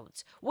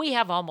episodes. We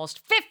have almost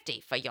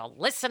 50 for your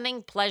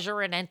listening pleasure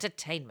and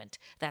entertainment.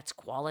 That's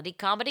quality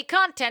comedy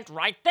content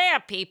right there,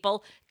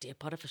 people.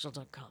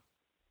 DearPodOfficial.com.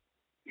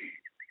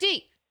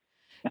 D.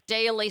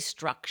 Daily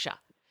structure.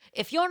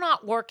 If you're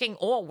not working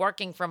or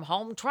working from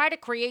home, try to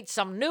create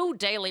some new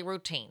daily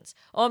routines.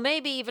 Or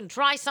maybe even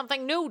try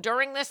something new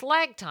during this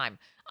lag time.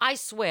 I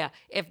swear,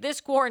 if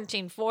this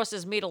quarantine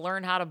forces me to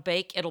learn how to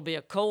bake, it'll be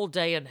a cold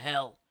day in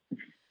hell.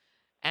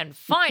 And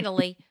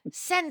finally,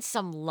 send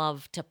some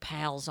love to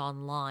pals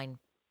online.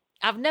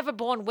 I've never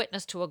borne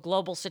witness to a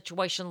global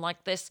situation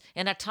like this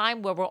in a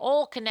time where we're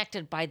all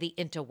connected by the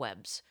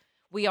interwebs.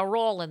 We are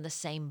all in the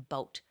same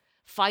boat,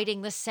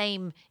 fighting the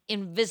same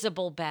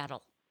invisible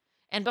battle.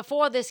 And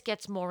before this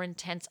gets more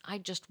intense, I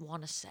just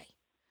want to say,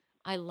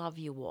 I love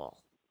you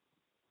all.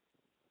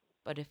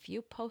 But if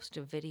you post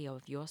a video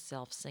of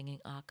yourself singing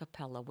a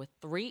cappella with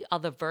 3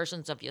 other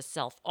versions of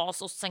yourself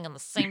also singing the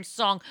same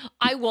song,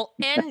 I will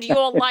end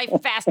your life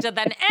faster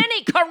than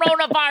any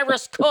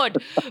coronavirus could.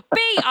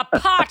 Be a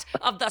part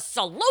of the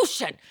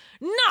solution,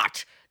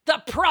 not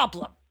the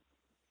problem.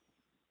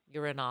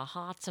 You're in our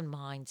hearts and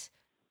minds,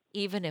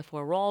 even if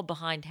we're all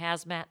behind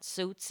hazmat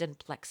suits and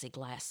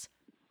plexiglass.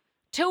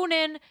 Tune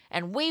in,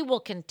 and we will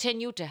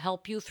continue to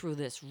help you through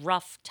this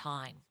rough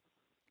time.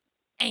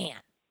 Anne.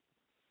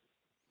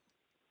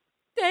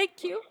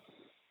 Thank you.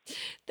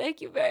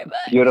 Thank you very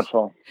much.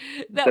 Beautiful.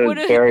 That was would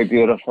have very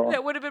beautiful.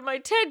 That would have been my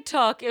TED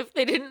Talk if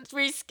they didn't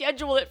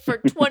reschedule it for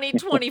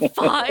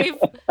 2025.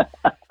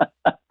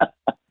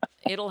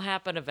 It'll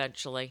happen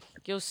eventually.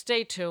 You'll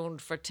stay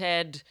tuned for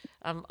TED.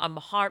 I'm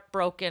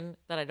heartbroken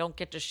that I don't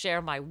get to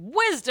share my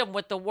wisdom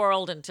with the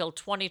world until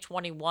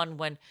 2021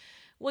 when,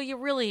 well, you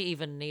really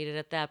even need it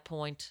at that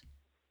point.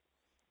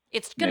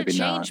 It's going to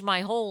change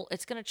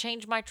it's going to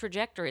change my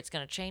trajectory. It's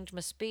going to change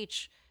my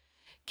speech.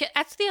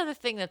 That's the other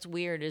thing that's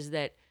weird is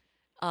that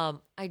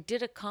I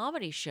did a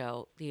comedy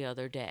show the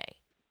other day.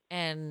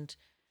 And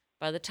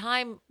by the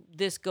time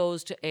this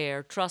goes to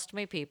air, trust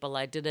me, people,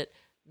 I did it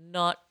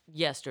not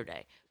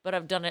yesterday, but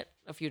I've done it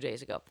a few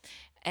days ago.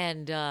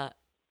 And,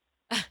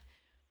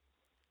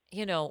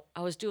 you know,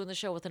 I was doing the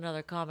show with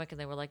another comic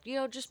and they were like,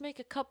 just make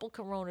a couple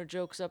Corona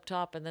jokes up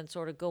top and then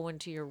sort of go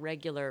into your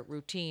regular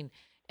routine.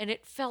 And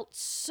it felt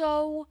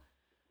so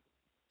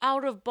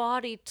out of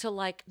body to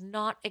like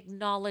not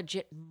acknowledge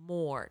it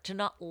more, to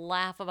not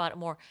laugh about it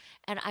more.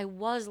 And I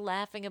was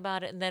laughing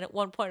about it. And then at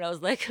one point I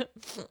was like,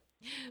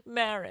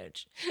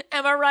 marriage.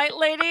 Am I right,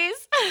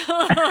 ladies?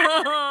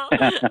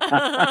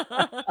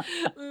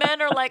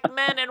 Men are like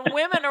men and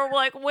women are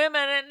like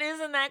women. And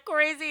isn't that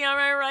crazy? Am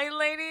I right,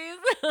 ladies?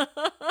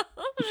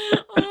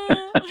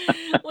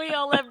 We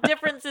all have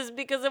differences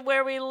because of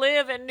where we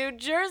live in New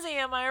Jersey.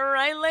 Am I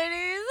right,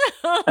 ladies?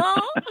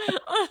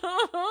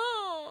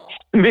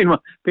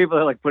 Meanwhile, people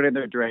are like putting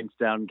their drinks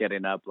down,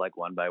 getting up like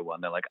one by one.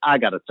 They're like, I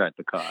got to start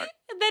the car.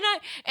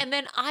 And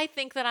then I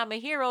think that I'm a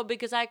hero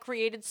because I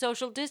created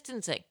social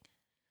distancing.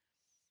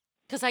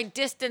 Because I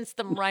distanced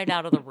them right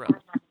out of the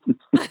room.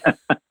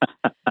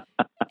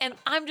 And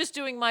I'm just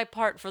doing my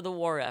part for the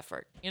war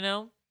effort, you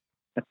know?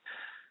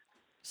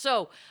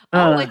 So,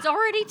 it's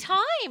already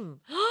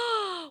time.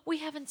 We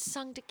haven't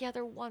sung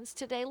together once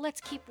today.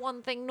 Let's keep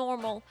one thing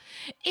normal.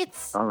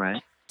 It's all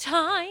right.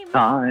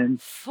 Time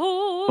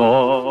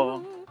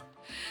for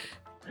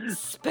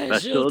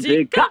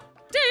specialty cocktail,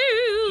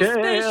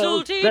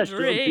 specialty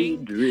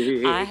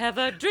drink. I have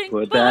a drink,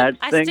 but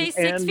I stay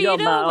 6 feet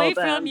away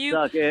from you.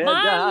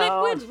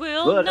 My liquids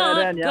will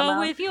not go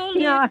with your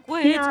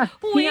liquids.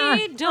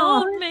 We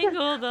don't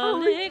mingle the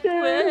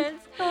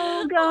liquids.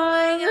 Oh,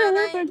 God,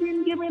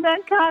 fucking give me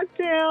that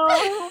cocktail.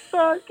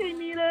 Fuck, I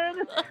need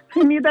it.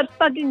 I need that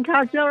fucking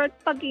cocktail right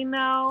fucking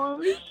now.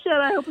 Shit,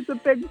 I hope it's a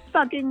big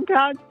fucking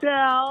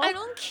cocktail. I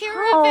don't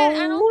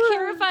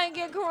care if I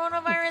get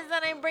coronavirus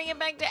and I bring it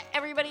back to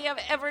everybody I've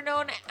ever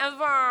known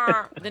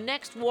ever. The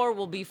next war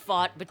will be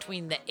fought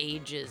between the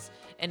ages.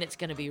 And it's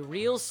going to be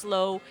real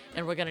slow,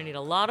 and we're going to need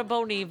a lot of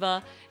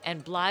Boniva,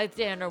 and Blythe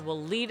Danner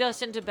will lead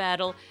us into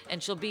battle,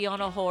 and she'll be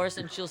on a horse,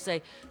 and she'll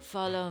say,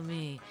 follow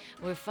me,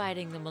 we're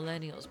fighting the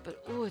millennials,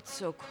 but oh, it's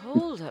so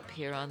cold up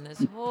here on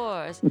this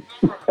horse.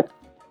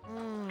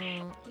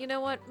 You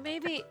know what,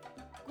 maybe,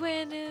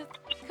 Gwyneth,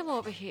 come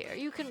over here,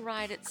 you can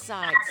ride it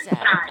side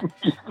saddle.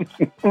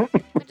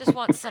 I just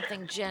want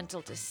something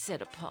gentle to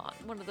sit upon.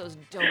 One of those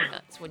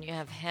donuts when you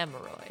have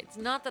hemorrhoids.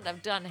 Not that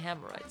I've done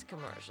hemorrhoids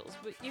commercials,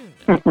 but you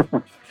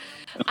know.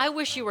 I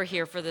wish you were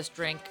here for this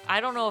drink. I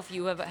don't know if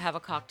you have a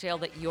cocktail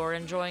that you're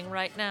enjoying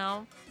right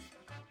now.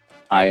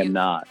 I am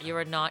not. You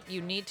are not.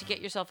 You need to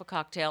get yourself a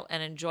cocktail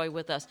and enjoy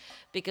with us.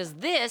 Because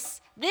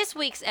this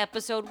week's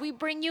episode, we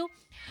bring you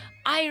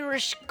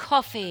Irish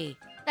coffee.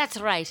 That's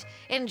right.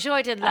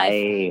 Enjoyed in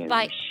life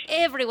by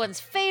everyone's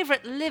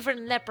favorite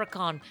living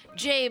leprechaun,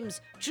 James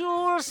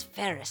Jules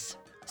Ferris.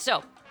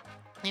 So,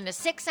 in a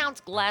 6-ounce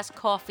glass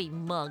coffee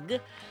mug,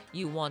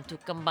 you want to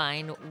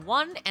combine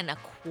 1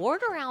 1/4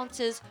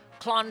 ounces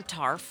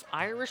Clontarf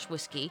Irish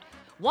whiskey,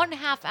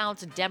 1/2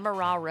 ounce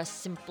Demerara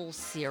simple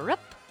syrup,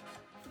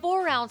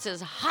 4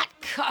 ounces hot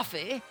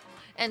coffee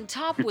and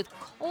top with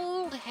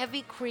cold,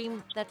 heavy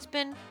cream that's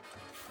been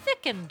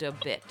thickened a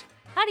bit.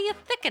 How do you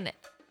thicken it?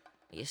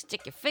 You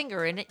stick your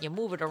finger in it, you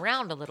move it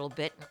around a little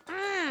bit.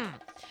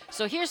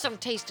 So here's some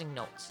tasting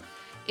notes.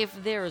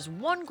 If there's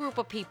one group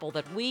of people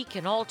that we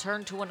can all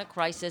turn to in a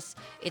crisis,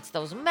 it's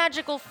those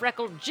magical,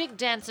 freckled,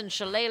 jig-dancing,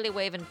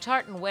 shillelagh-waving,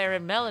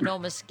 tartan-wearing,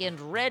 melanoma-skinned,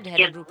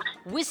 red-headed,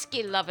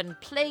 whiskey-loving,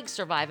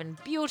 plague-surviving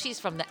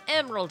beauties from the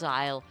Emerald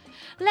Isle.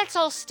 Let's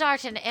all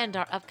start and end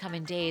our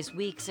upcoming days,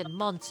 weeks, and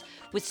months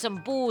with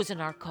some booze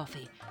in our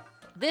coffee.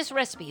 This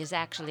recipe is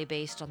actually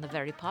based on the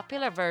very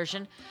popular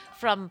version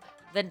from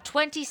the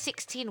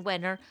 2016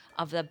 winner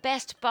of the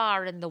best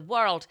bar in the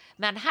world,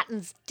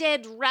 Manhattan's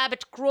Dead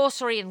Rabbit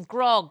Grocery and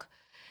Grog.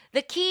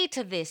 The key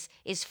to this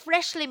is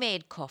freshly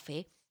made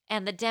coffee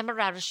and the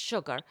demerara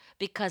sugar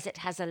because it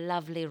has a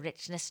lovely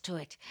richness to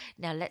it.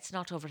 Now, let's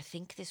not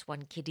overthink this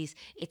one, kiddies.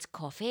 It's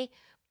coffee,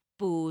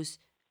 booze,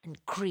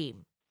 and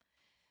cream.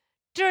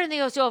 During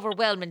those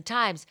overwhelming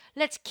times,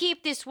 let's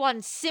keep this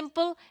one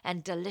simple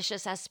and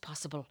delicious as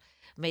possible.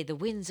 May the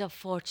winds of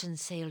fortune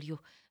sail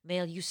you.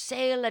 May you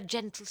sail a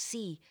gentle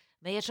sea.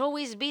 May it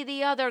always be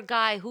the other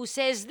guy who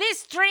says,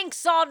 "This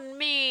drink's on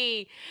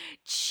me."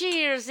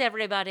 Cheers,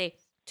 everybody,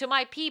 to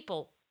my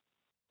people.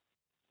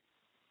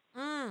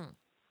 That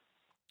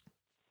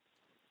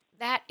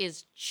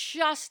is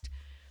just,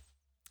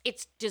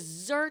 it's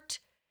dessert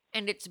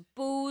and it's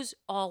booze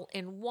all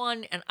in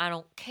one, and I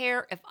don't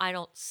care if I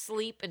don't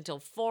sleep until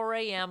 4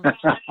 a.m.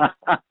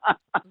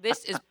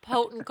 This is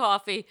potent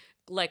coffee,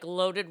 like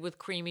loaded with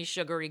creamy,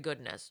 sugary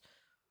goodness.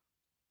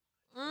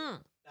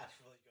 That's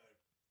really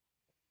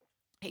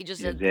good. He just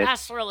Is said, it?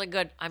 "That's really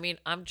good." I mean,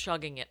 I'm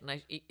chugging it,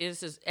 and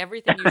this is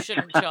everything you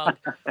shouldn't chug,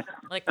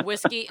 like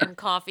whiskey and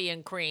coffee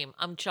and cream.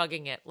 I'm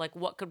chugging it. Like,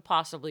 what could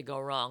possibly go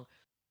wrong?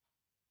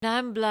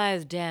 I'm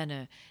Blythe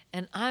Danner,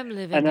 and I'm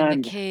living And in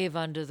I'm- the cave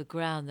under the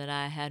ground that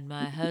I had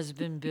my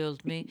husband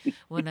build me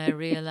when I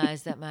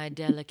realized that my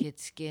delicate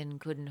skin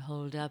couldn't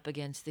hold up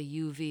against the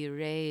UV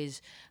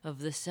rays of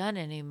the sun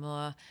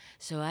anymore.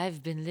 So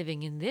I've been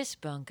living in this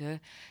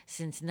bunker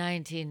since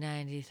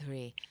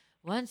 1993.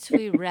 Once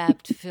we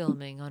wrapped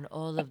filming on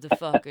all of the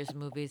Fockers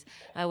movies,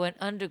 I went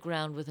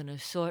underground with an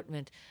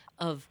assortment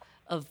of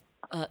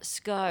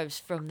scarves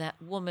from that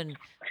woman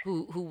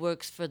who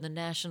works for the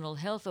National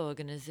Health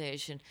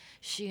Organization.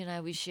 She and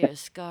I, we share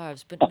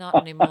scarves, but not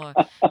anymore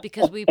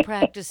because we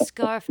practice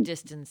scarf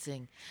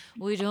distancing.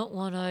 We don't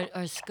want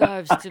our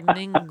scarves to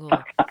mingle.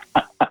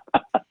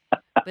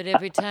 But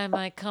every time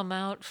I come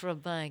out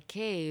from my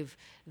cave,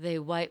 they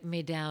wipe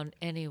me down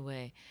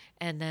anyway.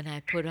 And then I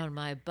put on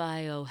my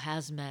bio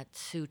hazmat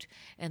suit,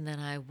 and then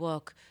I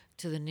walk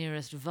to the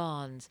nearest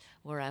Vaughn's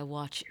where I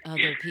watch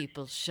other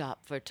people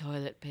shop for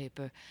toilet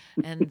paper.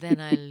 And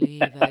then I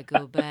leave. I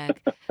go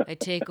back. I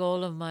take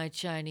all of my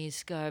Chinese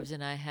scarves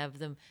and I have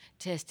them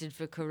tested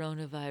for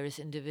coronavirus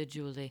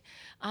individually.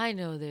 I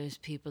know there's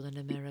people in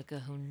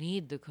America who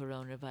need the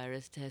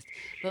coronavirus test,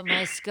 but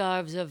my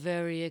scarves are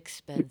very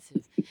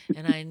expensive,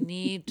 and I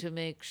need to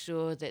make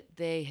sure that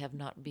they have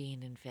not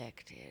been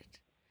infected.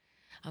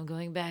 I'm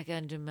going back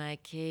under my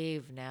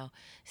cave now.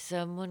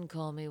 Someone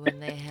call me when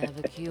they have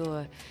a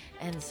cure,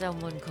 and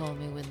someone call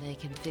me when they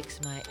can fix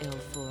my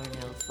L4 and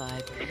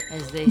L5,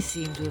 as they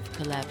seem to have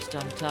collapsed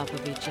on top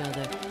of each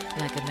other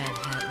like a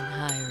Manhattan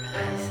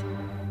high-rise.